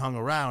people that hung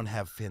around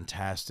have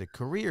fantastic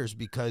careers,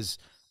 because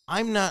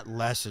I'm not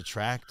less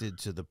attracted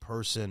to the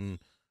person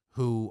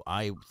who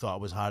I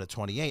thought was hot at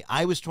 28.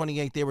 I was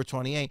 28, they were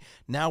 28.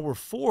 Now we're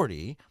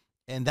 40,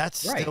 and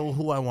that's still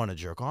who I want to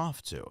jerk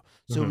off to.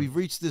 So we've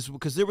reached this,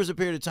 because there was a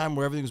period of time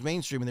where everything was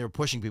mainstream and they were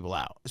pushing people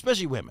out,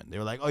 especially women. They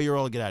were like, "Oh, you're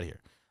all, get out of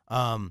here."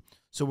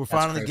 So we're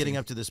finally getting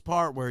up to this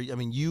part where, I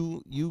mean,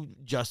 you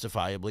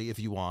justifiably, if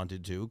you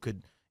wanted to,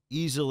 could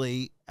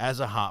easily, as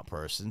a hot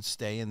person,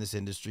 stay in this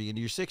industry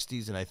into your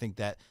 60s, and I think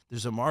that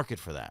there's a market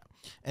for that.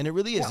 And it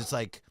really is. It's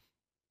like,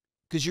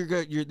 because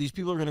these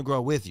people are going to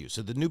grow with you.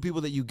 So the new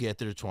people that you get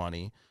that are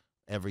 20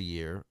 every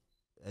year,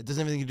 it doesn't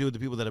have anything to do with the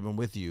people that have been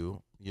with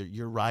you.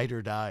 Your ride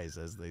or dies,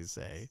 as they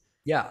say.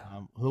 Yeah,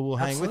 Who will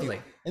hang with you?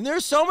 absolutely. And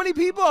there's so many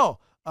people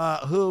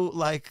who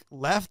like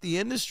left the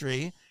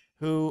industry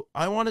who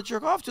I want to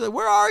jerk off to. Like,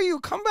 where are you?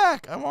 Come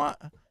back. I want,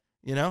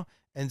 you know.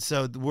 And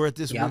so we're at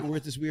this Yeah. we're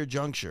at this weird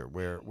juncture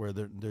where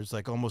there's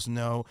like almost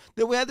no.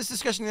 That we had this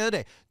discussion the other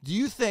day. Do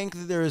you think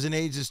that there is an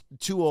age that's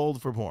too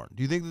old for porn?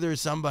 Do you think that there's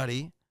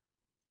somebody,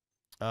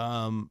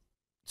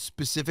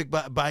 specific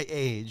by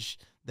age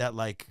that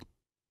like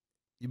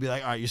you'd be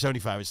like, all right, you're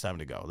 75, it's time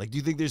to go. Like, do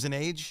you think there's an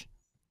age?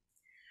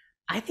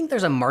 I think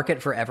there's a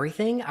market for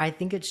everything. I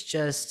think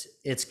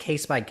it's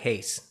case by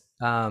case.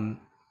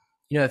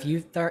 You know, if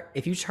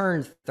you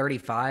turn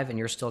 35 and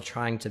you're still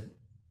trying to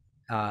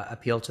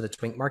appeal to the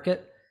twink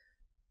market,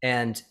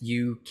 and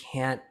you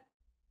can't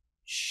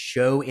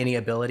show any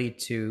ability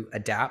to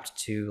adapt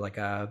to like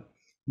a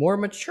more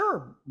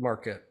mature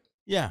market,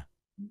 Yeah.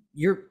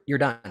 you're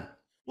done.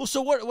 Well,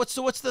 so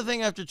what's the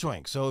thing after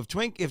twink? So if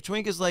twink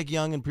is like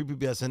young and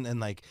prepubescent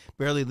and like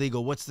barely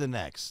legal, what's the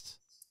next?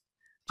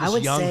 I Just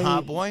would young say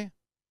hot boy?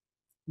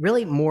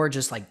 really more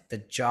just like the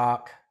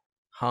jock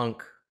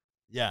hunk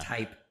Yeah.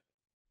 type,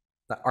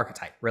 the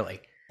archetype, really.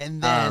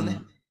 And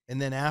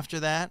then after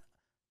that,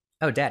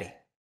 Oh, daddy.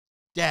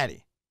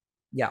 daddy.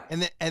 Yeah.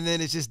 And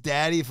then it's just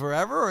daddy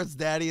forever, or it's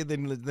daddy and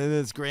then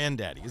it's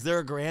granddaddy. Is there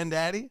a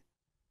granddaddy?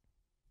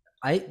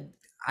 I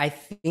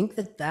think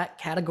that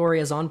category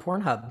is on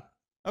Pornhub.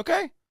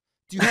 Okay.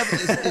 Do you have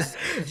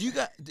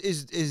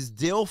is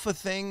DILF a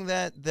thing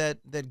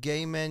that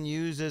gay men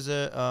use as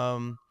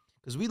a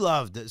because we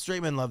love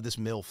straight men love this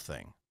MILF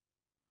thing.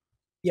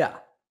 Yeah.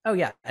 Oh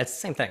yeah, it's the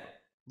same thing.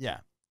 Yeah.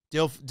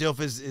 DILF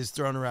is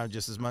thrown around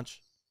just as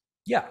much.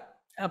 Yeah,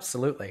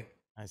 absolutely.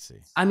 I see.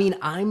 I mean,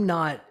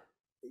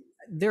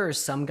 there are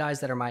some guys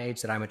that are my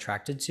age that I'm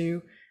attracted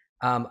to.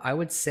 I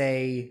would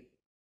say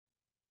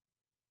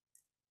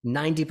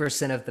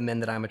 90% of the men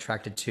that I'm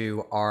attracted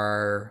to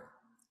are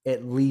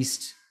at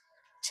least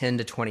 10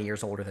 to 20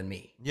 years older than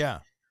me. Yeah.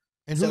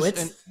 And So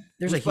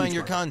who's a buying huge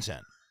your market.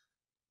 content?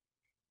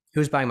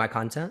 Who's buying my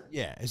content?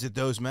 Yeah. Is it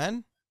those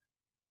men?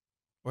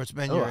 Or it's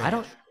men Oh, your age? I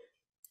don't,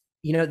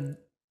 you know,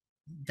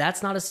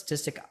 that's not a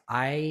statistic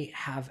I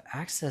have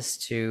access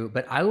to,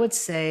 but I would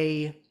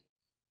say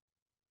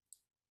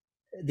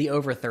the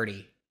over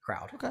 30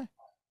 crowd. Okay.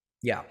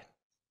 Yeah.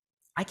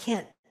 I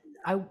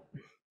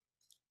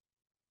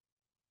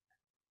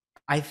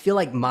feel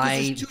like my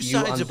There's two view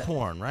sides on of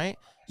porn, right?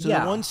 So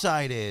Yeah. the one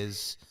side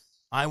is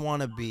I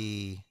want to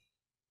be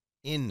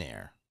in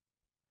there,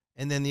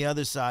 and then the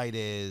other side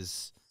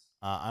is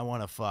I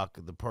want to fuck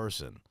the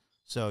person.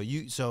 So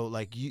it's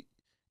like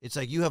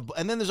you have,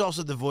 and then there's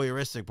also the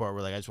voyeuristic part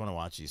where like I just want to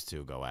watch these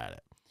two go at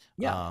it.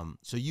 Yeah.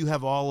 So you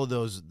have all of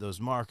those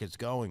markets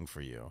going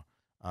for you,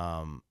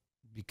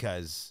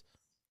 because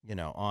you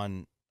know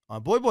on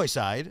boy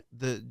side,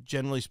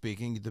 generally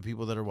speaking, the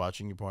people that are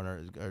watching your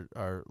porn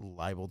are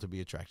liable to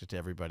be attracted to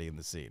everybody in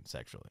the scene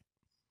sexually.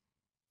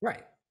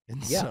 Right.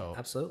 And Yeah, so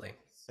absolutely.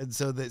 and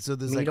so there's I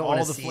mean, like you don't all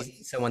want the to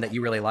see someone that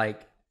you really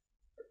like.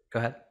 Go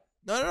ahead.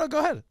 no, go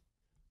ahead.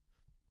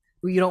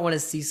 Well, you don't want to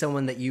see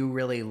someone that you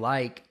really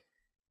like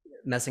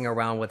messing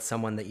around with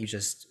someone that you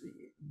just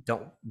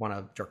don't want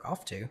to jerk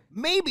off to.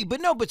 Maybe, but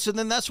no, but so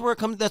then that's where it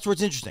comes. That's where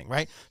it's interesting,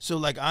 right? So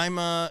like I'm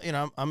a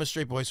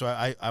straight boy, so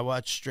I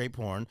watch straight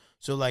porn.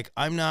 So like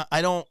I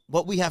don't.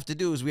 What we have to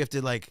do is we have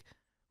to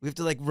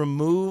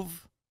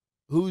remove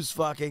who's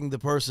fucking the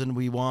person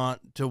we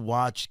want to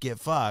watch get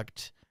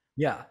fucked.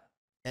 Yeah.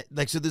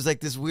 Like so, there's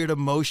like this weird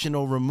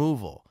emotional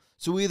removal.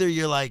 So either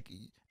you're like,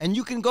 and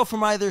you can go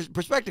from either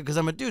perspective because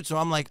I'm a dude, so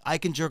I'm like I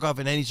can jerk off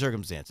in any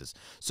circumstances.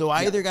 So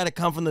I either got to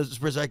come from the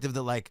perspective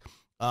that like,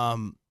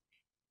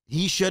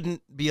 he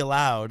shouldn't be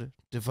allowed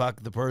to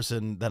fuck the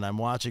person that I'm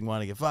watching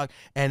want to get fucked,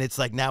 and it's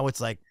like now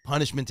it's like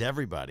punishment to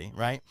everybody,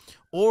 right?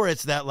 Or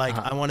it's that like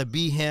I want to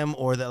be him,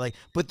 or that like,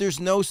 but there's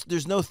no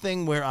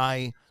thing where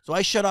I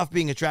shut off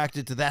being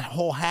attracted to that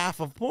whole half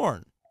of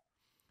porn.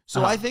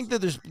 So I think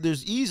that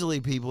there's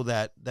easily people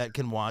that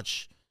can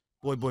watch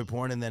boy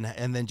porn and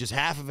then just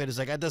half of it is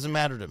like that doesn't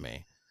matter to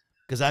me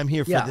because I'm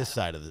here for this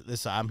side of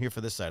I'm here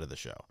for this side of the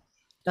show.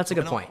 That's a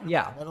good point.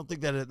 Yeah. I don't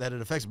think that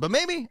it affects it. But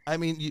maybe, I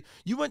mean,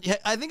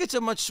 I think it's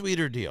a much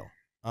sweeter deal.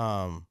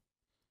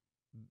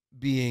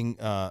 Being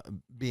a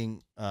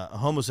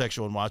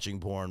homosexual and watching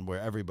porn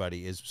where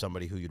everybody is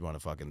somebody who you'd want to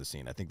fuck in the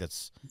scene. I think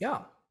that's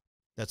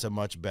a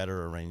much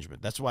better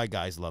arrangement. That's why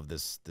guys love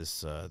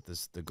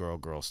the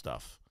girl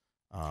stuff.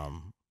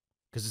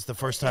 Because it's the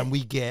first time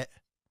we get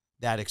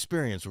that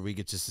experience where we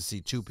get just to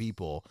see two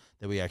people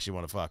that we actually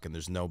want to fuck and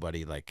there's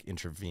nobody like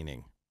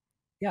intervening.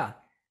 Yeah.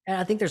 And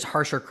I think there's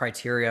harsher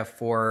criteria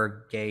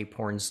for gay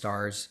porn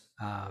stars,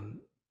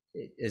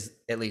 is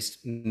at least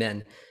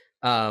men,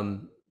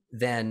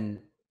 than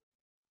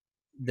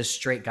the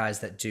straight guys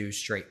that do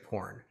straight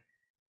porn.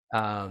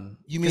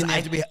 You mean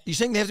you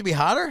saying they have to be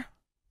hotter?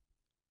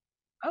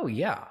 Oh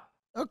yeah.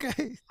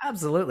 Okay.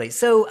 Absolutely.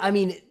 So, I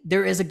mean,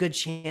 there is a good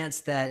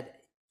chance that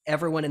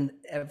everyone in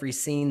every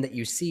scene that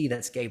you see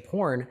that's gay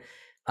porn,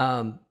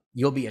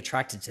 you'll be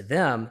attracted to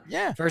them.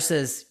 Yeah.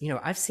 Versus, you know,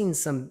 I've seen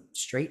some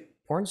straight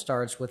porn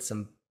stars with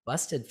some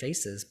busted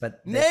faces,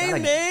 but they've got Name a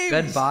names.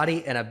 good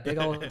body and a big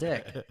old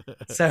dick.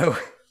 So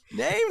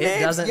Name it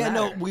names. doesn't Yeah,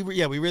 matter. no,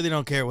 we really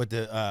don't care what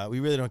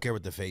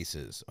the face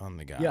is on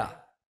the guy. Yeah.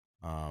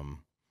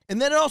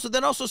 And then it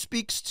also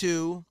speaks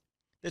to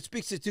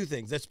two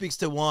things. That speaks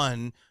to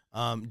one,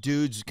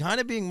 dudes kind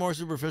of being more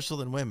superficial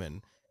than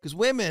women, because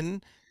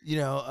women, you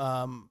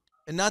know,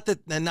 and not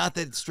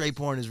that straight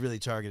porn is really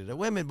targeted at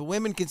women, but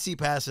women can see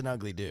past an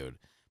ugly dude.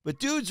 But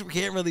dudes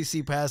can't really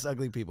see past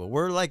ugly people.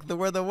 We're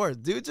the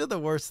worst. Dudes are the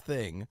worst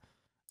thing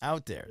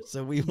out there.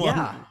 So we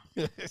want.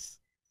 Yeah.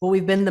 Well,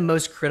 we've been the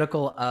most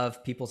critical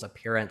of people's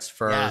appearance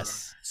for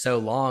so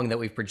long that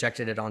we've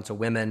projected it onto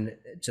women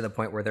to the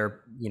point where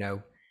they're, you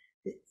know,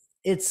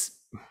 it's.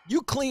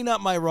 You clean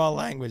up my raw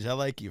language. I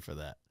like you for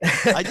that.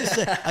 I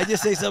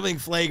just say something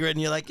flagrant,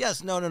 and you're like,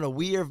 yes, no.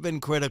 We have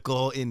been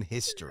critical in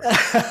history.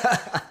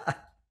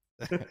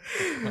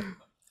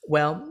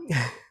 Well,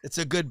 it's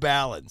a good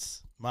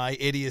balance. My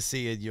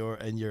idiocy and your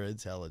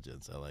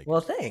intelligence. I like.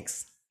 Well,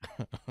 thanks.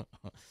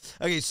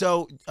 Okay,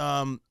 so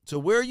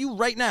where are you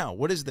right now?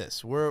 What is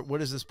this?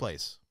 What is this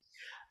place?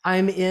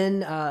 I'm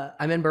in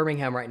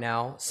Birmingham right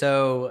now.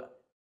 So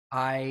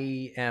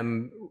I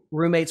am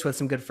roommates with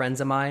some good friends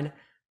of mine.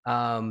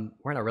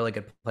 We're in a really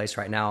good place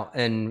right now,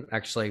 and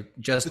actually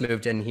just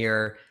moved in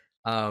here.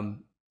 Go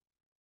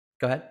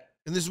ahead.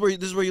 And this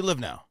is where you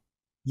live now?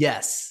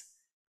 Yes.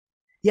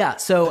 Yeah.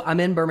 So I'm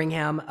in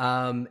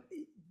Birmingham.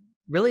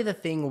 Really, the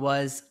thing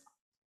was,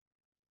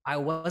 I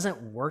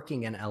wasn't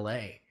working in LA.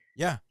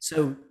 Yeah.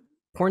 So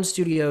porn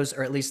studios,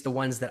 or at least the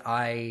ones that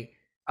I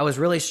was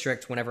really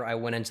strict whenever I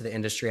went into the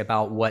industry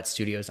about what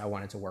studios I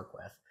wanted to work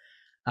with.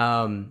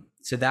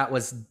 So that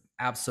was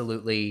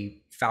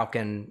absolutely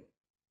Falcon,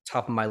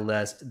 top of my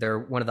list. They're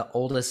one of the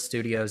oldest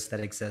studios that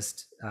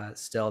exist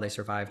still. They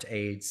survived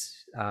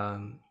AIDS.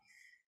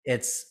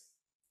 It's,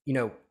 you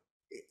know,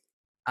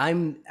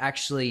 I'm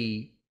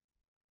actually,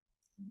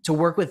 to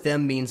work with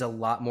them means a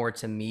lot more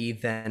to me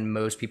than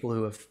most people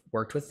who have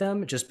worked with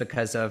them, just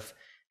because of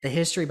the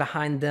history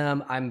behind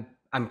them.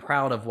 I'm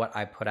proud of what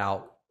I put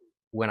out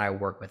when I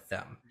work with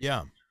them.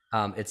 Yeah.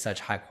 It's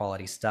such high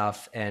quality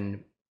stuff,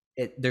 and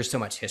there's so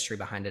much history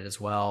behind it as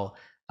well.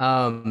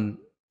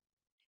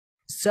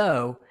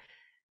 So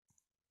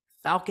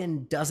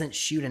Falcon doesn't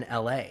shoot in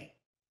LA.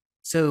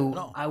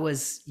 So I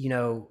was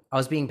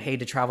being paid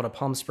to travel to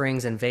Palm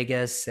Springs and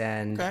Vegas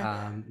and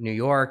New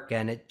York,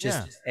 and it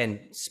just and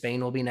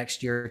Spain will be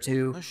next year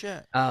too. Oh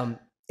shit.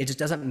 It just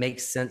doesn't make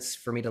sense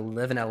for me to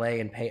live in LA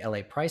and pay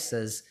LA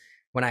prices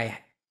when I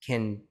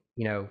can,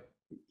 you know,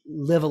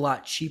 live a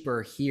lot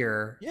cheaper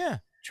here. Yeah.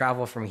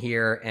 Travel from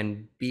here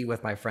and be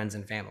with my friends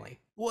and family.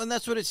 Well, and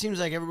that's what it seems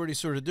like everybody's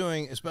sort of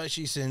doing,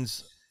 especially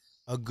since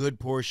a good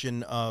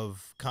portion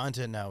of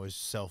content now is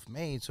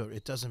self-made, so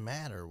it doesn't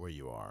matter where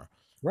you are.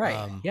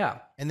 Right. Yeah.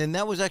 And then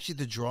that was actually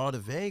the draw to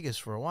Vegas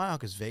for a while,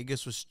 because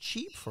Vegas was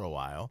cheap for a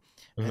while.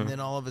 And then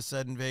all of a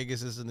sudden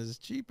Vegas isn't as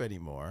cheap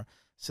anymore.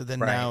 So then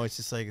now it's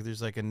just like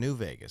there's like a new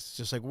Vegas. It's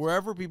just like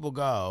wherever people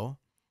go,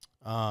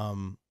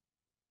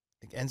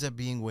 it ends up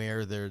being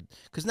where they're,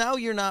 because now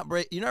you're not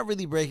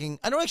really breaking.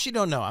 I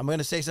don't know. I'm going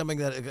to say something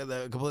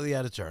that completely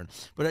out of turn,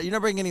 but you're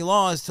not breaking any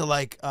laws to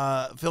like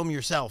film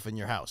yourself in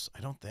your house.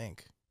 I don't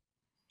think.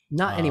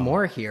 Not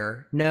anymore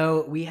here.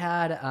 No, we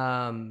had.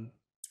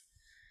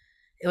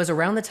 It was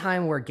around the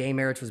time where gay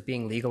marriage was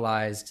being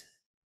legalized.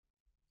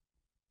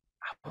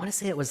 I want to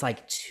say it was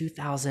like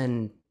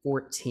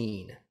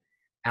 2014.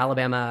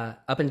 Alabama,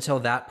 up until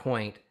that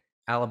point,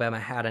 Alabama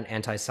had an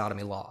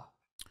anti-sodomy law.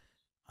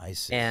 I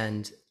see.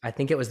 And I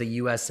think it was the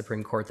U.S.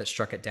 Supreme Court that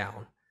struck it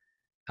down.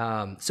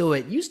 So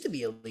it used to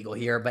be illegal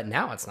here, but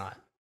now it's not.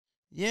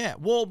 Yeah.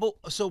 Well,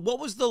 so what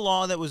was the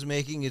law that was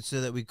making it so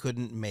that we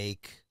couldn't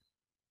make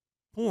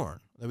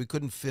porn, that we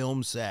couldn't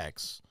film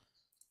sex?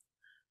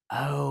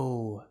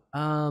 Oh,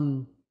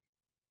 it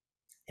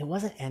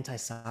wasn't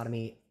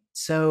anti-sodomy.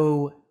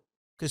 So,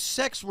 because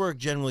sex work,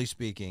 generally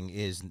speaking,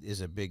 is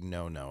a big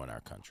no-no in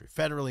our country.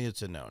 Federally,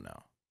 it's a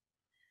no-no.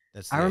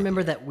 I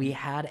remember that we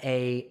had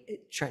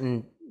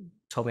Trenton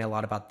told me a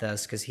lot about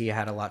this because he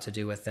had a lot to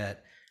do with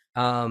it.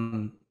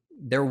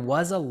 There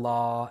was a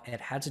law, it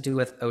had to do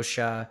with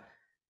OSHA,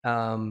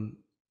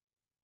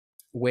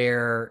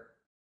 where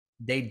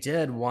they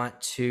did want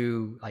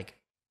to like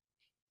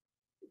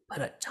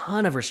put a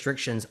ton of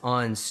restrictions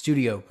on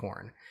studio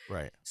porn.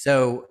 Right.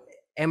 So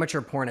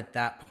amateur porn at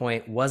that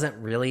point wasn't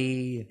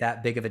really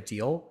that big of a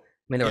deal. I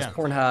mean, there was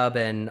Pornhub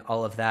and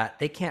all of that.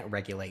 They can't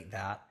regulate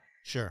that.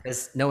 Sure.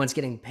 Because no one's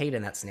getting paid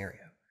in that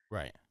scenario.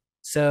 Right.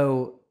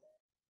 So,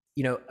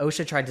 you know,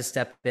 OSHA tried to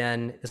step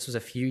in. This was a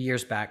few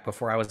years back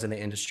before I was in the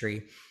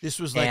industry. This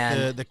was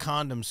like the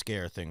condom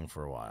scare thing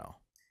for a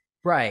while.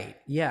 Right.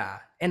 Yeah.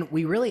 And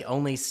we really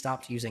only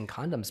stopped using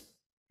condoms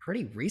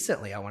pretty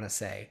recently, I want to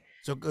say.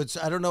 So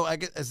I don't know. I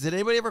guess, did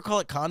anybody ever call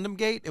it Condom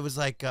Gate? It was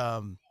like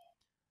the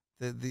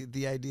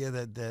idea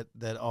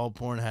that all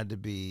porn had to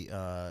be.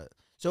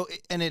 So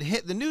and it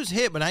hit, the news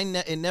hit, but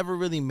it never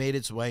really made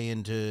its way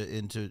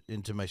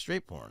into my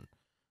straight porn.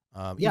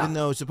 Even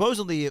though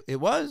supposedly it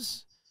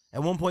was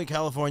at one point,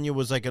 California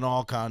was like an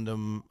all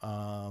condom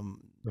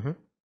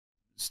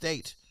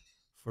state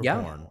for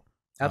porn.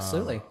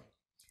 Absolutely.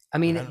 I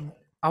mean,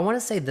 I want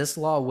to say this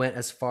law went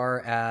as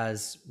far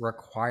as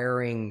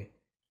requiring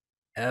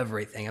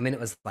everything. I mean, it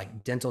was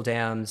like dental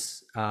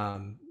dams,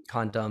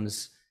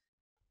 condoms.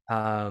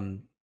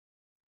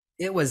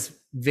 It was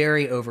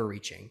very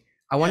overreaching.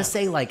 I want to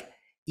say like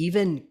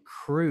even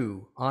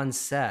crew on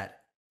set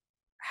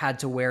had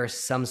to wear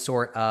some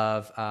sort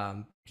of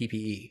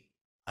PPE.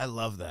 I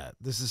love that.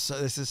 This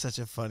is such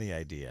a funny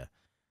idea.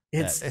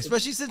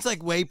 Especially since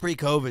like way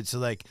pre-COVID. So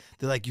like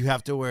they're like you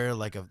have to wear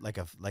like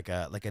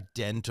a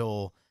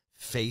dental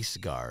face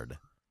guard.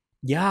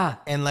 Yeah.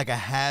 And like a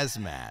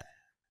hazmat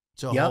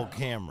to a whole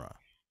camera.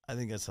 I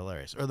think that's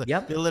hilarious. Or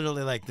they're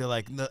literally like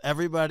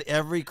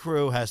every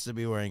crew has to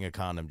be wearing a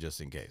condom just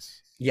in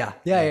case. Yeah.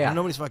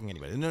 Nobody's fucking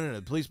anybody. No.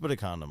 Please put a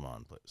condom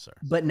on, please, sir.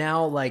 But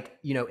now, like,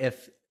 you know,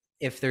 if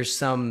there's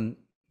some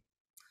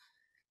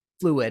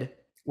fluid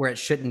where it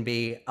shouldn't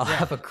be, I'll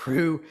have a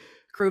crew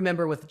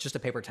member with just a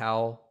paper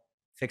towel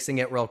fixing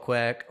it real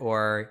quick,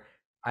 or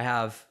I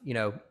have, you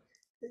know,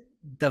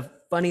 the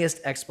funniest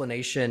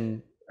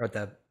explanation or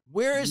the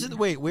where is it?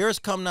 Wait, where is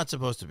cum not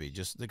supposed to be?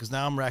 Just because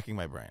now I'm racking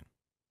my brain.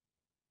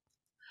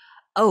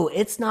 Oh,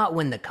 it's not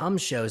when the cum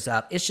shows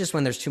up. It's just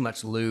when there's too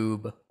much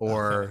lube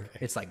or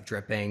it's like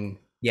dripping.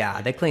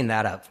 Yeah, they clean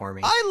that up for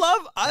me.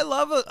 I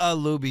love a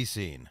lubey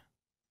scene.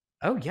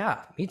 Oh yeah,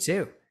 me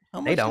too.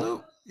 They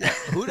don't. Yeah.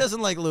 Who doesn't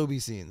like lubey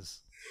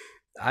scenes?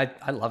 I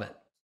love it.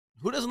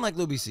 Who doesn't like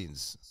lubey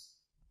scenes?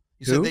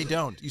 You said they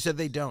don't. You said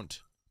they don't.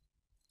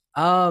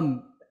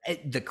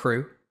 The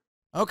crew.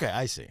 Okay,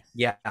 I see.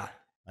 Yeah,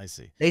 I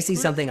see. They see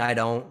something I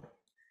don't.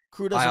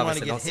 Crew doesn't want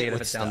to get don't see hit it if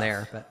with it's stuff. down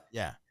there, but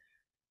yeah.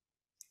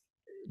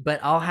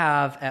 But I'll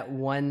have at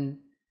one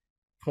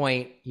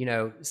point, you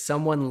know,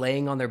 someone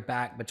laying on their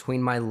back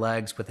between my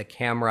legs with a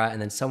camera,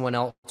 and then someone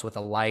else with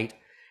a light,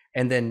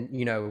 and then,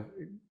 you know,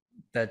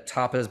 the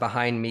top is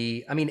behind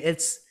me. I mean,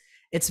 it's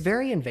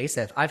very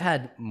invasive. I've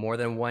had more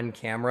than one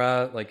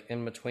camera like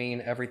in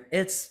between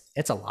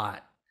it's a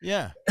lot.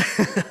 Yeah.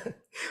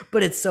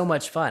 But it's so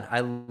much fun. I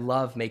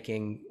love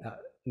making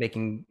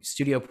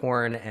studio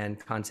porn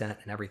and content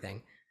and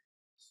everything.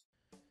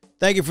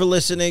 Thank you for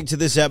listening to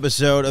this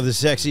episode of the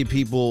Sexy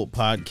People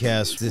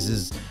Podcast. This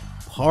is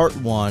part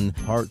 1.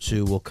 Part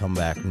 2 will come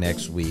back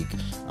next week.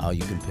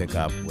 You can pick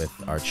up with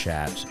our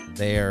chat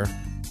there.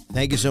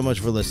 Thank you so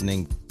much for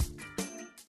listening.